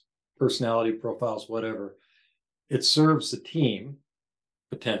strengths, personality profiles, whatever, it serves the team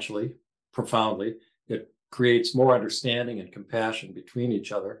potentially profoundly. It creates more understanding and compassion between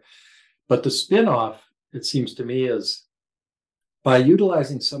each other. But the spin-off, it seems to me, is by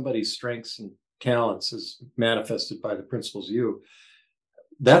utilizing somebody's strengths and talents as manifested by the Principles U,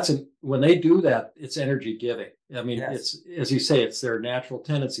 when they do that, it's energy giving. I mean, It's, as you say, it's their natural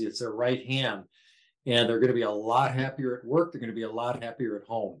tendency, it's their right hand, and they're going to be a lot happier at work. They're going to be a lot happier at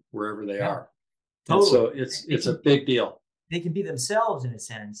home, wherever they are. Totally. And so it's a big deal. They can be themselves in a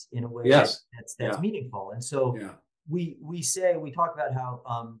sense, in a way that's meaningful. And so we talk about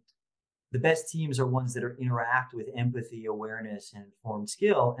how the best teams are ones that interact with empathy, awareness, and informed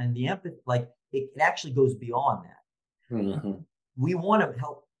skill. And the empathy, it actually goes beyond that. Mm-hmm. We want to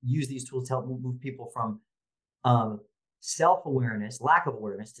help use these tools to help move people from self-awareness, lack of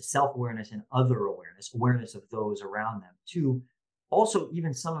awareness, to self-awareness and other awareness of those around them, to also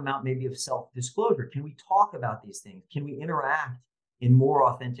even some amount maybe of self-disclosure. Can we talk about these things? Can we interact in more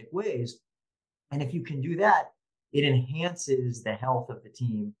authentic ways? And if you can do that, it enhances the health of the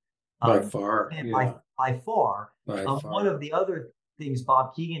team By far, And yeah, by far. by One far. of the other things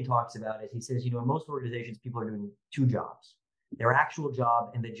Bob Keegan talks about is he says, in most organizations, people are doing two jobs: their actual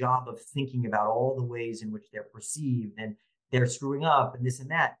job and the job of thinking about all the ways in which they're perceived and they're screwing up and this and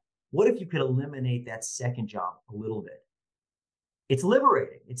that. What if you could eliminate that second job a little bit? It's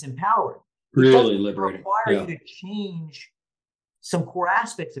liberating. It's empowering. It doesn't Really liberating. require you Yeah, to change some core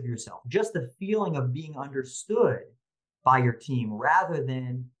aspects of yourself, just the feeling of being understood by your team rather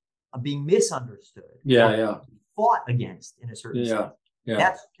than being misunderstood yeah, or yeah, fought against in a certain sense. yeah,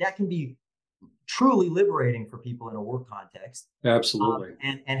 yeah. That can be truly liberating for people in a work context, Absolutely.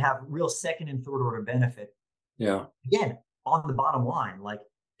 and have real second and third order benefit. Yeah, Again, on the bottom line, like,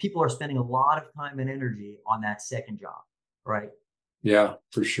 people are spending a lot of time and energy on that second job, right? yeah,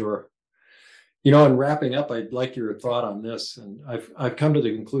 for sure. In wrapping up, I'd like your thought on this. And I've come to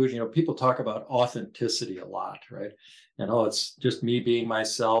the conclusion, people talk about authenticity a lot, right? And it's just me being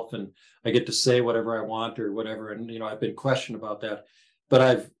myself and I get to say whatever I want or whatever. And I've been questioned about that.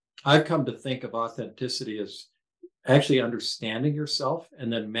 But I've come to think of authenticity as actually understanding yourself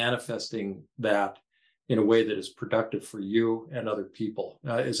and then manifesting that in a way that is productive for you and other people.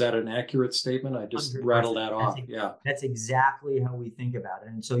 Is that an accurate statement? I just rattled 100%. that off. Yeah. That's exactly how we think about it.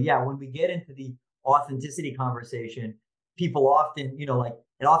 And so, yeah, when we get into the authenticity conversation, people often, like,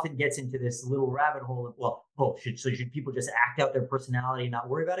 it often gets into this little rabbit hole of, well, should people just act out their personality and not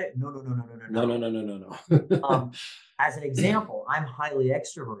worry about it? No, no, no, no, no, no, No, no. no, no, no, no, no. As an example, I'm highly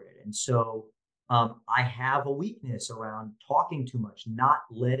extroverted, and so I have a weakness around talking too much, not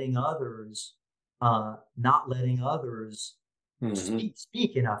letting others Hmm.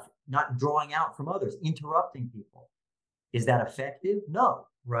 speak enough, not drawing out from others, interrupting people. Is that effective? No,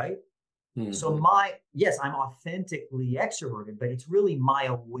 right? So Hmm. yes, I'm authentically extroverted, but it's really my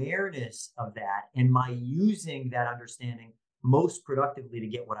awareness of that and my using that understanding most productively to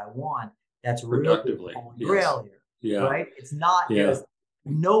get what I want. That's really the Productively. holy Yes. grail here, Yeah. right? It's not Yeah. just,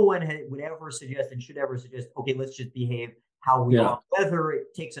 no one would ever suggest and should ever suggest, okay, let's just behave how we Yeah. are, whether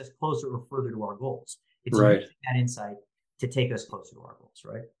it takes us closer or further to our goals. It's Right. using that insight to take us closer to our goals,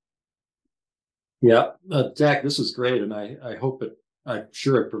 right? Yeah. Zach, this was great. And I hope I'm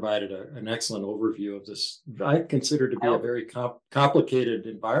sure it provided an excellent overview of this. I consider to I be a hope very complicated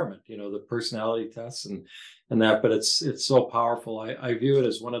environment, the personality tests and that, but it's so powerful. I view it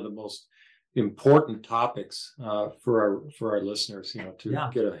as one of the most important topics for our listeners, to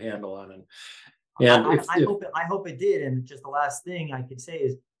Yeah. get a handle on. And if I hope it did. And just the last thing I could say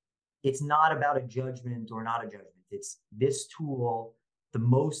is, it's not about a judgment or not a judgment. It's this tool. The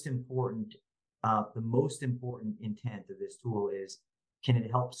most important, intent of this tool is, can it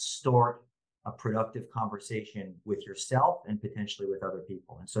help start a productive conversation with yourself and potentially with other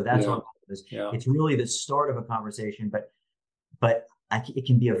people? And so that's our Yeah. goal. Is Yeah. it's really the start of a conversation, but it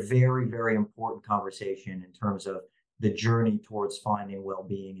can be a very, very important conversation in terms of the journey towards finding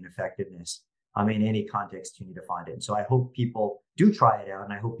well-being and effectiveness. In any context you need to find it. And so I hope people do try it out,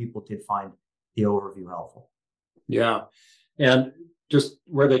 and I hope people did find the overview helpful. Yeah. And just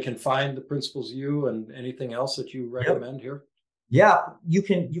where they can find the Principles U and anything else that you Yep. recommend here. Yeah, you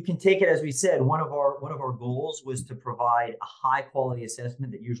can take it, as we said. One of our goals was to provide a high quality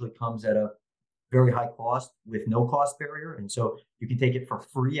assessment that usually comes at a very high cost with no cost barrier. And so you can take it for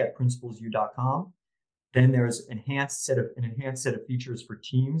free at principlesu.com. Then there's an enhanced set of features for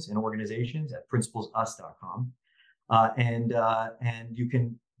teams and organizations at principlesus.com. And you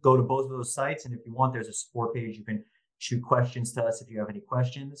can go to both of those sites. And if you want, there's a support page. You can shoot questions to us if you have any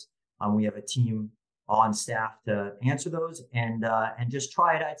questions. We have a team on staff to answer those, and just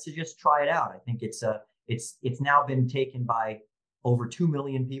try it out. I'd suggest try it out. I think it's now been taken by over 2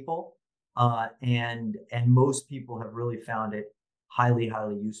 million people, and most people have really found it highly,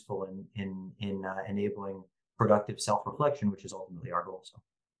 highly useful in enabling productive self-reflection, which is ultimately our goal. So.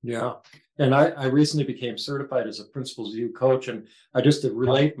 Yeah. And I recently became certified as a Principles U coach. And I just to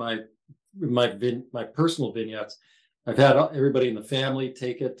relate my personal vignettes, I've had everybody in the family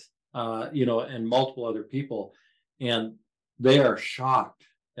take it, and multiple other people. And they are shocked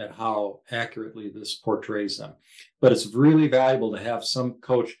at how accurately this portrays them. But it's really valuable to have some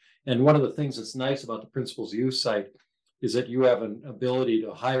coach. And one of the things that's nice about the Principles U site is that you have an ability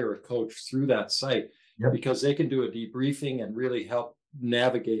to hire a coach through that site, Yep. because they can do a debriefing and really help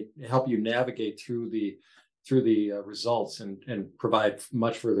you navigate through the results and provide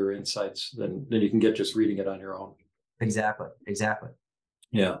much further insights than you can get just reading it on your own. Exactly.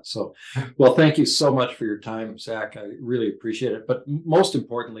 Yeah. So, well, thank you so much for your time, Zach. I really appreciate it. But most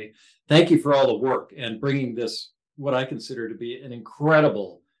importantly, thank you for all the work and bringing this, what I consider to be an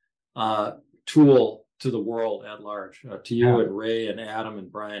incredible tool to the world at large, to you and Ray and Adam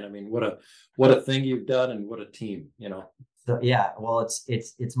and Brian. I mean, what a thing you've done, and what a team, you know. So yeah, well,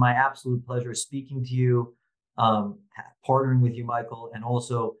 it's my absolute pleasure speaking to you, partnering with you, Michael, and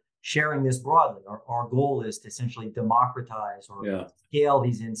also sharing this broadly. Our goal is to essentially democratize or scale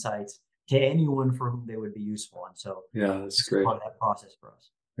these insights to anyone for whom they would be useful. And so that's great. Part of that process for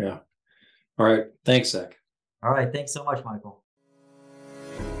us. Yeah. All right. Thanks, Zach. All right. Thanks so much, Michael.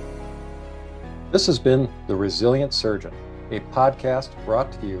 This has been The Resilient Surgeon, a podcast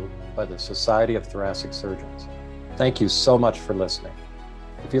brought to you by the Society of Thoracic Surgeons. Thank you so much for listening.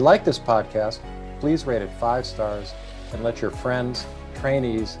 If you like this podcast, please rate it 5 stars and let your friends,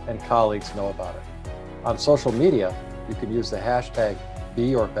 trainees, and colleagues know about it. On social media, you can use the hashtag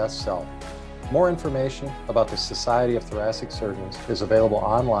 #BeYourBestSelf. More information about the Society of Thoracic Surgeons is available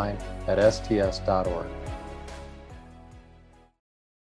online at sts.org.